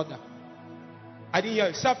after me, order. I didn't hear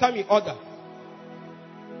you. Say after me, order.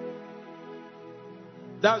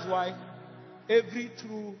 That's why every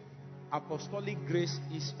true apostolic grace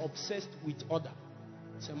is obsessed with order.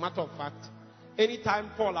 It's a matter of fact.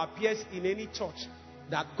 Anytime Paul appears in any church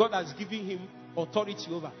that God has given him authority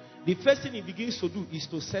over, the first thing he begins to do is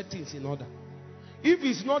to set things in order. If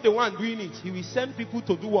he's not the one doing it, he will send people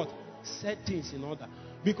to do what? Set things in order.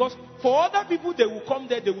 Because for other people, they will come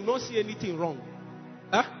there, they will not see anything wrong.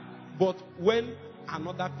 But when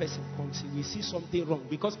another person comes, he will see something wrong.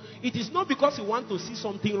 Because it is not because you want to see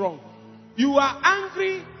something wrong. You are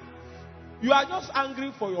angry. You are just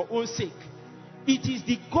angry for your own sake. It is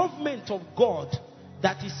the government of God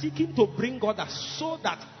that is seeking to bring order so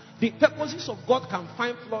that the purposes of God can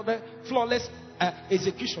find flawless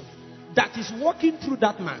execution. That is working through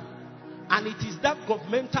that man. And it is that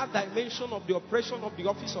governmental dimension of the operation of the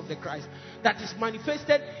office of the Christ that is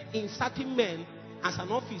manifested in certain men as an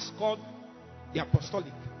office called the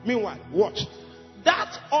apostolic. Meanwhile, watch.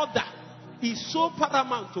 That order is so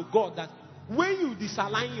paramount to God that when you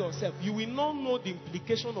disalign yourself, you will not know the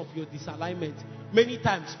implication of your disalignment many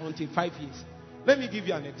times until 5 years. Let me give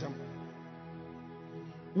you an example.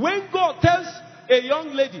 When God tells a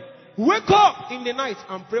young lady, wake up in the night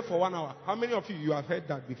and pray for 1 hour. How many of you have heard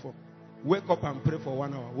that before? Wake up and pray for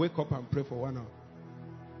 1 hour. Wake up and pray for 1 hour.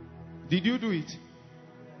 Did you do it?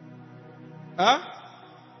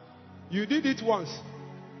 You did it once.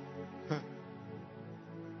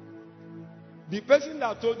 The person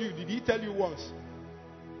that told you, did he tell you once?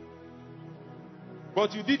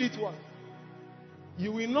 But you did it once.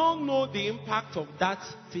 You will not know the impact of that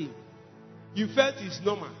thing. You felt it's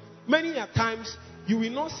normal. Many a times, you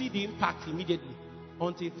will not see the impact immediately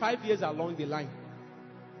until 5 years along the line.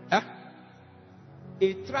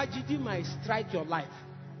 A tragedy might strike your life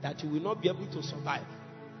that you will not be able to survive.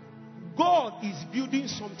 God is building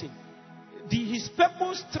something. His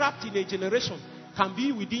purpose trapped in a generation can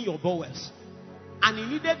be within your bowels. And he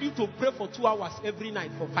needed you to pray for 2 hours every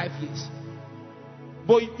night for 5 years.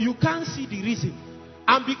 But you can't see the reason.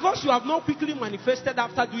 And because you have not quickly manifested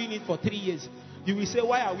after doing it for 3 years, you will say,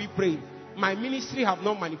 why are we praying? My ministry have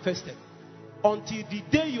not manifested. Until the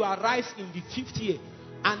day you arise in the 5th year.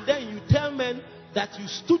 And then you tell men that you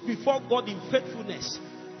stood before God in faithfulness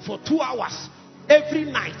for 2 hours every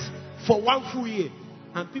night for 1 full year.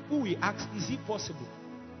 And people will ask, is it possible?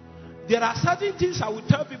 There are certain things I will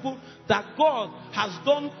tell people that God has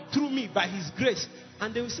done through me by his grace.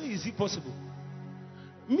 And they will say, is it possible?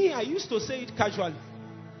 Me, I used to say it casually.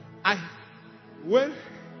 I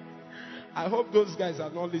hope those guys are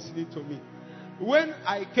not listening to me. When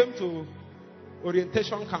I came to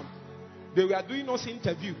orientation camp, they were doing us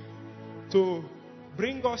interview to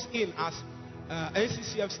bring us in as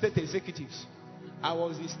NCCF state executives. I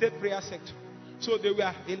was the state prayer sector. So they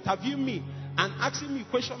were interviewing me and asking me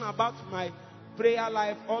questions about my prayer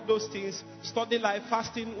life, all those things, study life,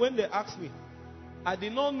 fasting. When they asked me, I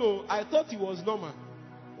did not know. I thought it was normal.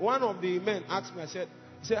 One of the men asked me, I said,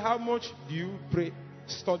 how much do you pray,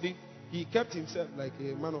 study? He kept himself like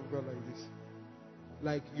a man of God like this.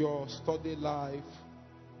 Like your study life.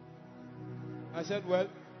 I said, well,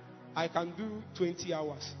 I can do 20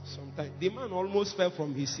 hours sometimes. The man almost fell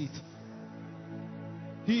from his seat.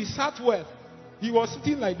 He sat well. He was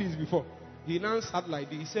sitting like this before. He now sat like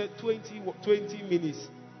this. He said 20 minutes.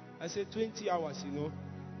 I said 20 hours,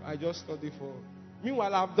 I just study for.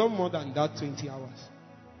 Meanwhile, I've done more than that 20 hours.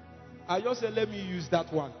 I just said, let me use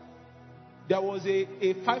that one. There was a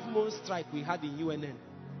 5-month strike we had in UNN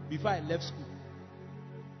before I left school.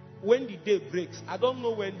 when the day breaks, I don't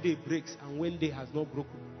know when day breaks and when day has not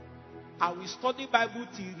broken. I will study Bible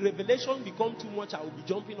till revelation become too much. I will be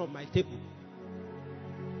jumping on my table.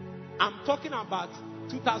 I'm talking about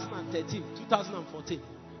 2013, 2014.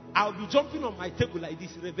 I'll be jumping on my table like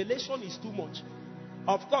this. Revelation is too much.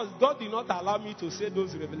 Of course, God did not allow me to say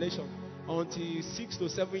those revelations until 6 to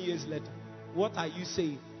 7 years later. What are you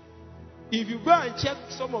saying? If you go and check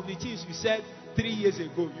some of the things you said 3 years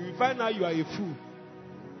ago, you will find out you are a fool.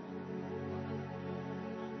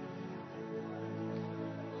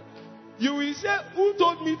 You will say, who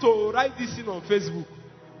told me to write this thing on Facebook?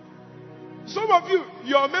 Some of you,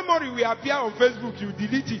 your memory will appear on Facebook, you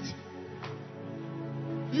delete it.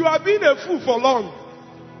 You have been a fool for long.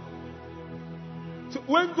 So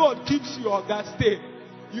when God keeps you on that state,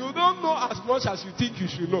 you don't know as much as you think you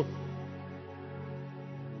should know.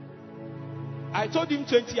 I told him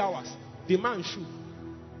 20 hours. The man should.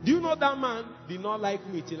 Do you know that man did not like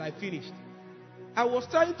me till I finished? I was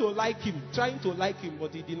trying to like him,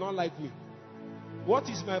 but he did not like me. What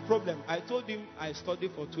is my problem? I told him I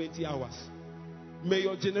studied for 20 hours. May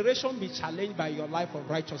your generation be challenged by your life of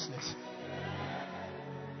righteousness.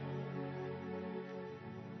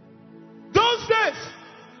 Those days,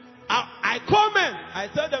 I comment. I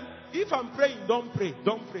tell them, if I'm praying, don't pray.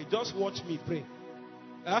 Don't pray. Just watch me pray.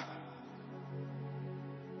 Huh?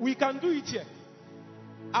 We can do it here.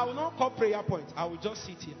 I will not call prayer points. I will just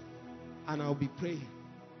sit here. And I will be praying.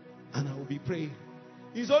 And I will be praying.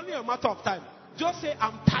 It's only a matter of time. Just say,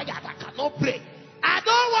 I'm tired. I cannot pray. I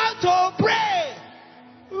don't want to pray.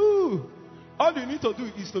 Ooh. All you need to do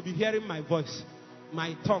is to be hearing my voice.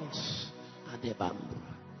 My tongues.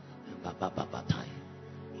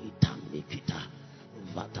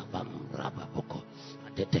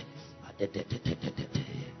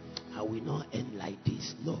 I will not end like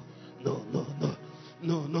this. No.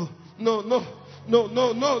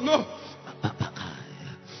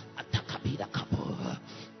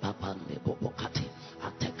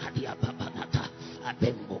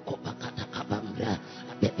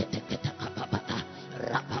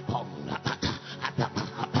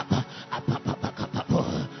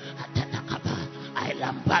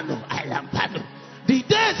 The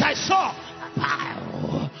days I saw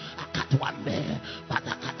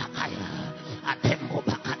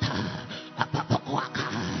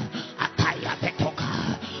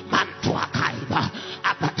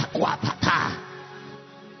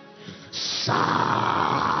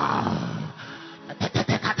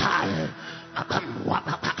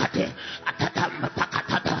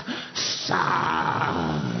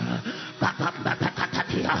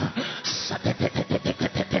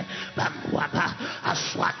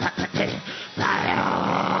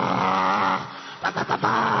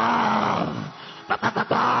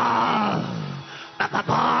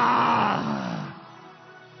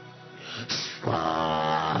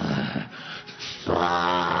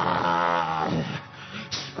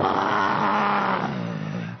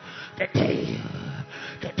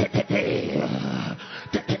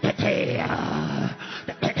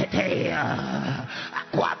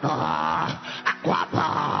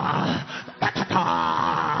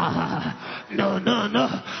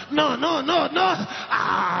No.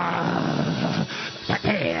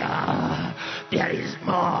 There is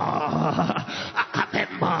more.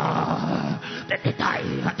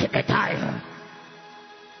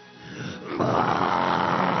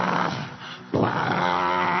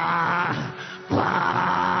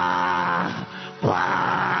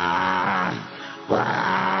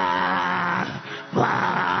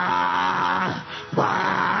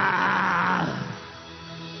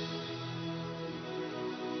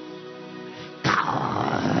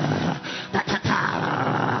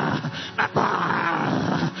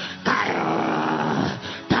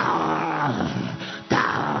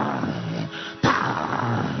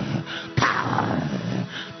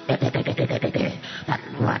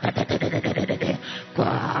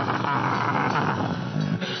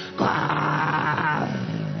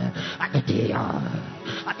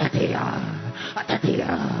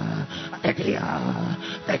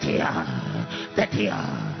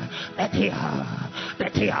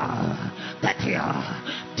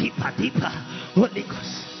 Deeper, Holy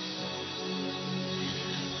Ghost.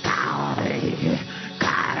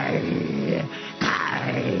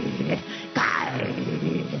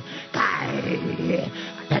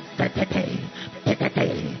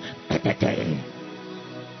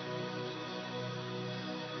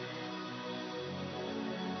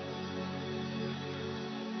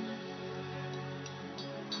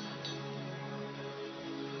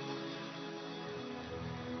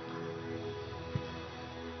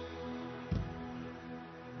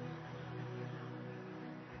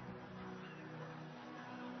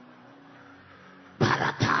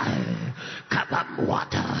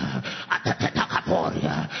 water.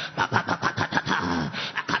 Atatakaporia.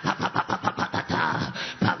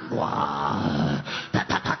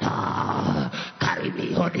 Carry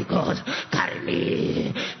me, Holy Ghost. Carry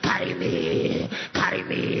me. Carry me. Carry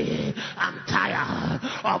me. I'm tired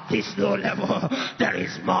of this low level. There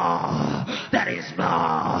is more. There is more.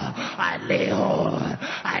 I lay hold.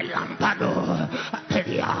 I lampado.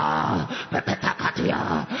 Ateria.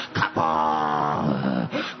 Pepetakatia. Kabo.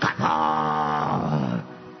 Kabo.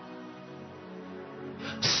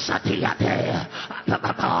 Satiate.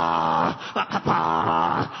 Papa. Papa.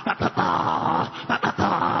 Papa. Papa.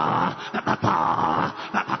 Papa. Papa.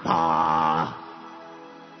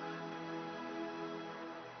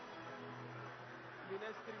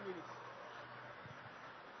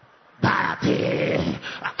 Barati,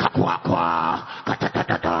 Akakwakwa,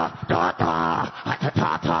 Katatata, Tata,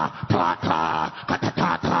 Atatata, Tata,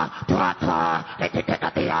 Katatata, Tata,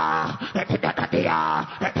 Etitatia, Etitatia,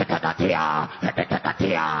 Etitatia,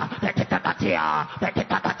 Etitatia, Etitatia,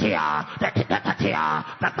 Etitatia, Etitatia,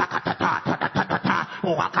 Papakatata,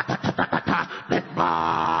 Wakatata, Bimba,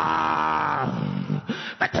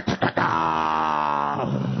 Etitata,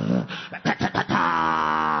 Etitata.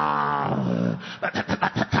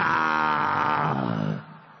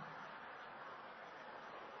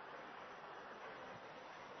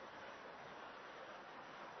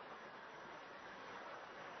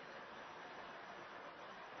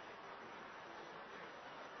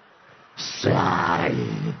 Swai,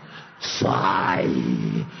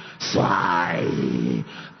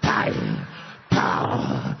 tie,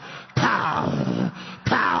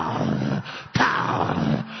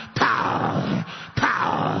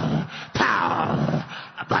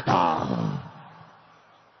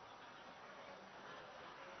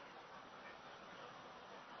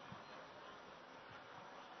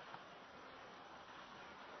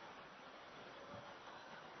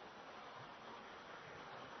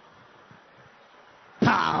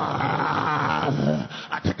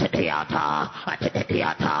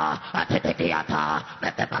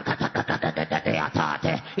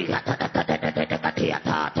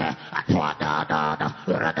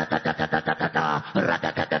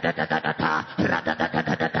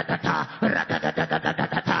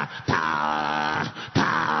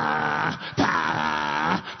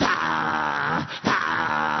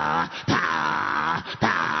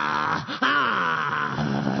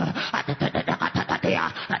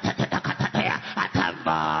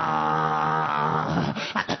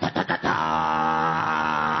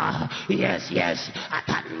 Yes.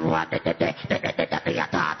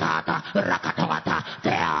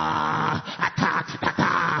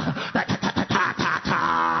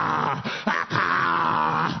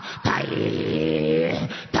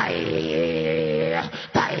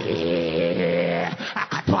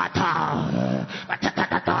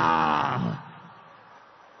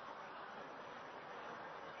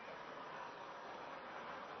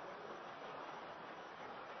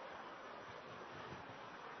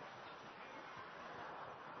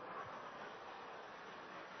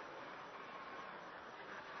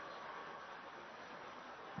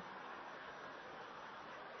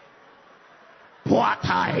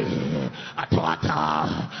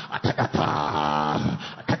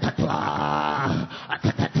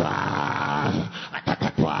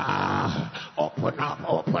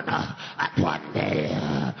 Open up. At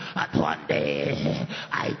one day,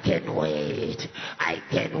 I can wait. I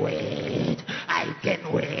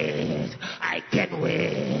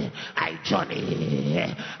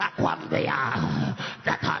journey. Akwambia.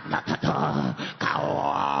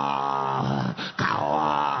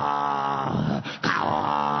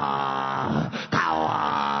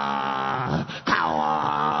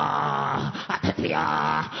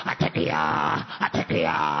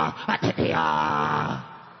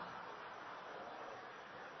 Atatia.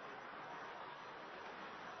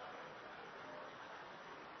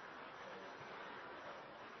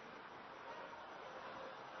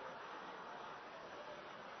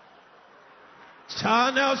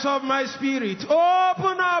 Channels of my spirit,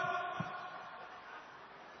 open up.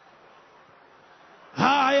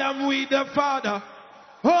 I am with the Father.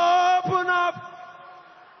 Open up.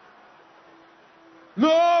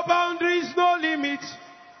 No boundaries, no limits.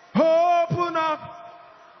 Open up.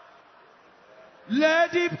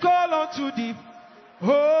 Let deep call unto deep.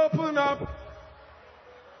 Open up.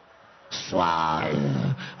 Swai,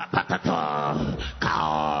 patata,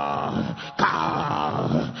 cow.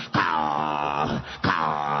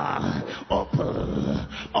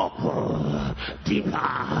 Open,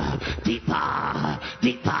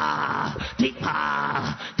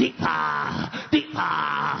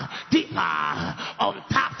 deeper,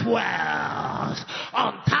 untapped wells,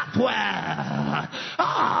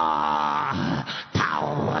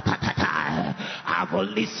 I've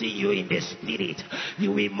only seen you in the spirit.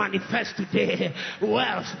 You will manifest today.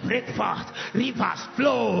 Wells break forth, rivers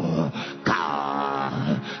flow.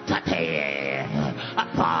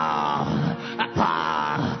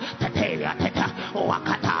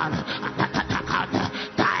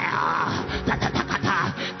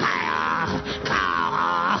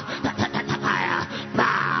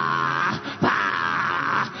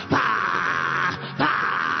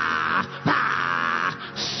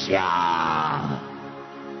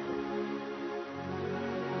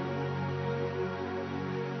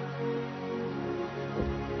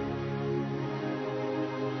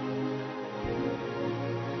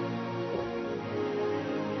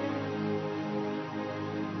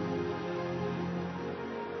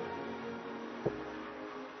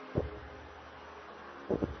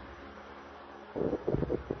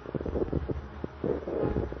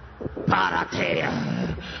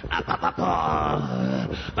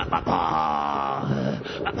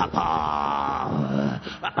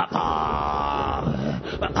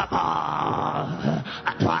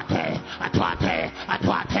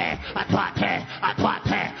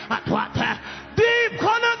 Deep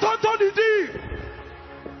connect unto the deep.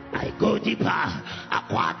 I go deeper.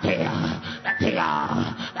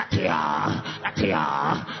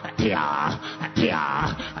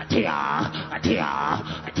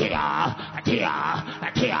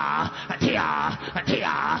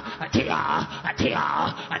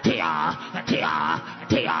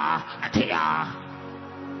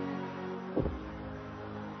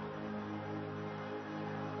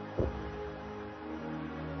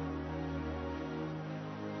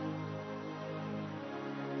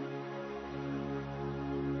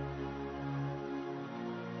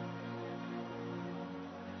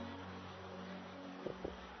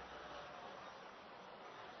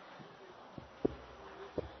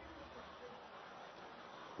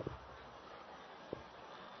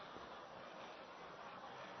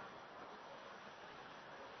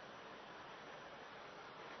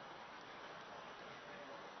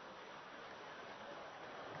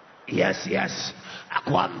 Yes.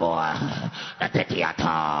 Akwamboa, the theater.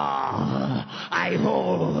 I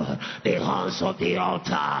hold the horns of the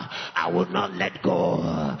altar. I will not let go.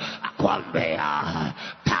 Akwambea,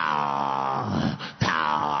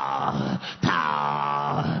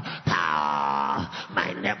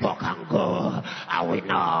 my neighbor can go. I will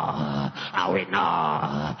not.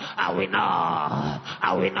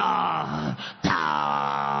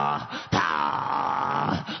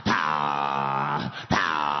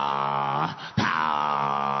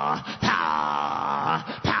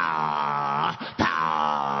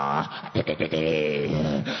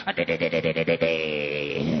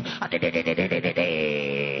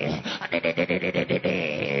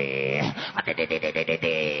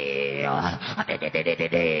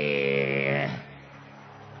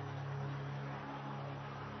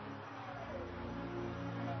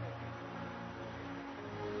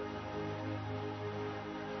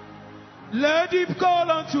 Let deep call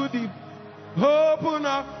unto deep. Open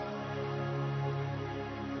up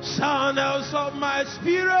channels of my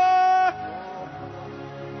spirit.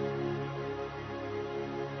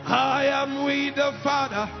 I am with the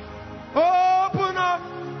Father. Open up.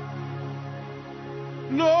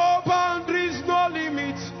 No boundaries, no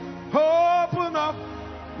limits. Open up.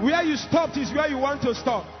 Where you stopped is where you want to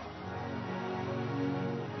stop.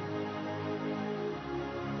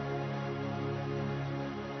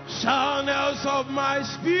 Channels of my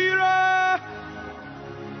spirit.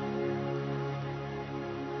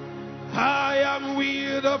 I am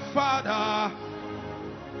with the Father.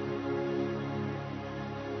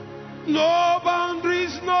 No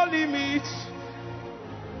boundaries, no limits.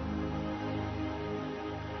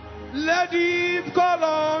 Let deep call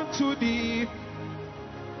unto deep.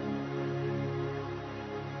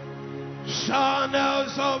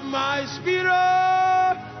 Channels of my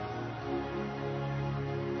spirit.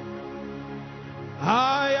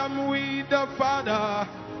 I am with the Father.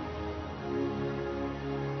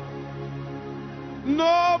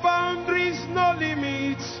 No boundaries, no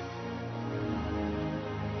limits.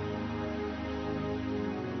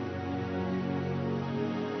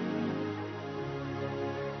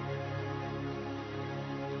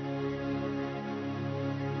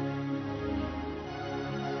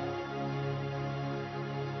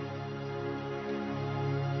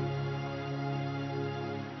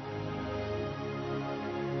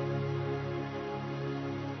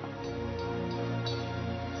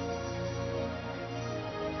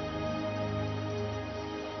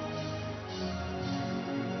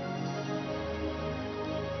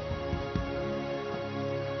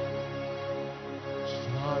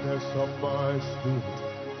 Of my spirit,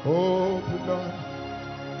 open up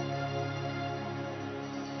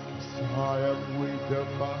I am with the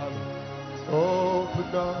Father.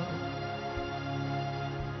 Open up.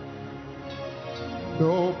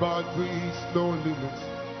 No boundaries, no limits.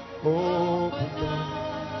 Open up.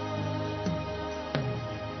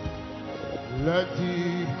 Let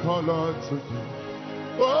Him call unto you.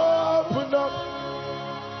 Open up.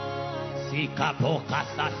 Sika boka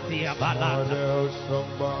sasia What balata. else of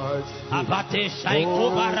my spirit? Abate shaiko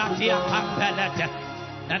baratia kampelete.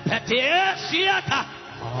 Empete siata.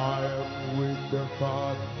 I am with the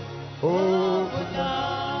Father. Open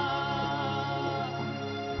up.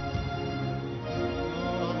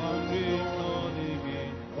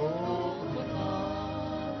 Open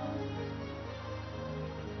up.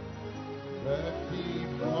 Let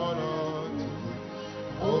Him call unto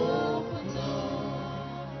you. Open up.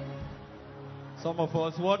 Some of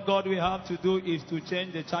us, what God will have to do is to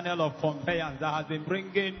change the channel of compliance that has been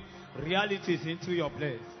bringing realities into your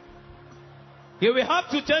place. He will have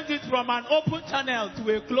to change it from an open channel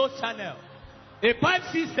to a closed channel. A pipe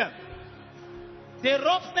system. The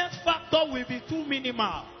roughness factor will be too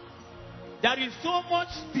minimal. There is so much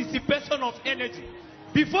dissipation of energy.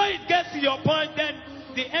 Before it gets to your point, then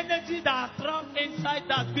the energy that is trapped inside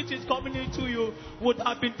that which is coming into you would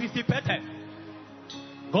have been dissipated.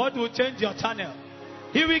 God will change your channel.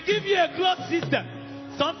 He will give you a closed system.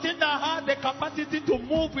 Something that has the capacity to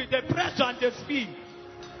move with the pressure and the speed.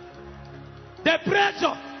 The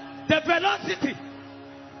pressure, the velocity,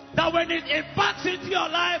 that when it impacts into your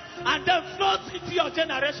life and then flows into your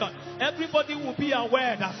generation, everybody will be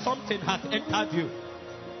aware that something has entered you.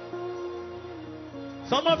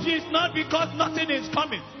 Some of you, it's not because nothing is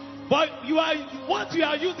coming, but what you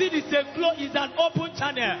are using is an open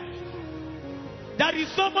channel. There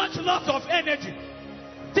is so much loss of energy.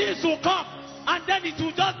 Things will come and then it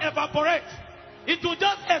will just evaporate. It will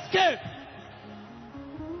just escape.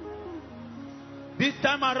 This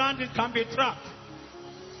time around, it can be trapped.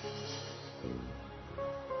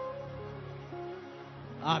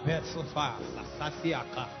 Abe sofa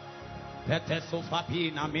sasiaka. Pete sofa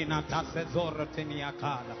pina minata sezor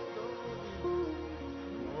teniakala.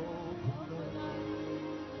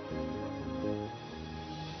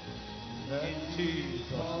 In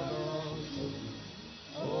Jesus'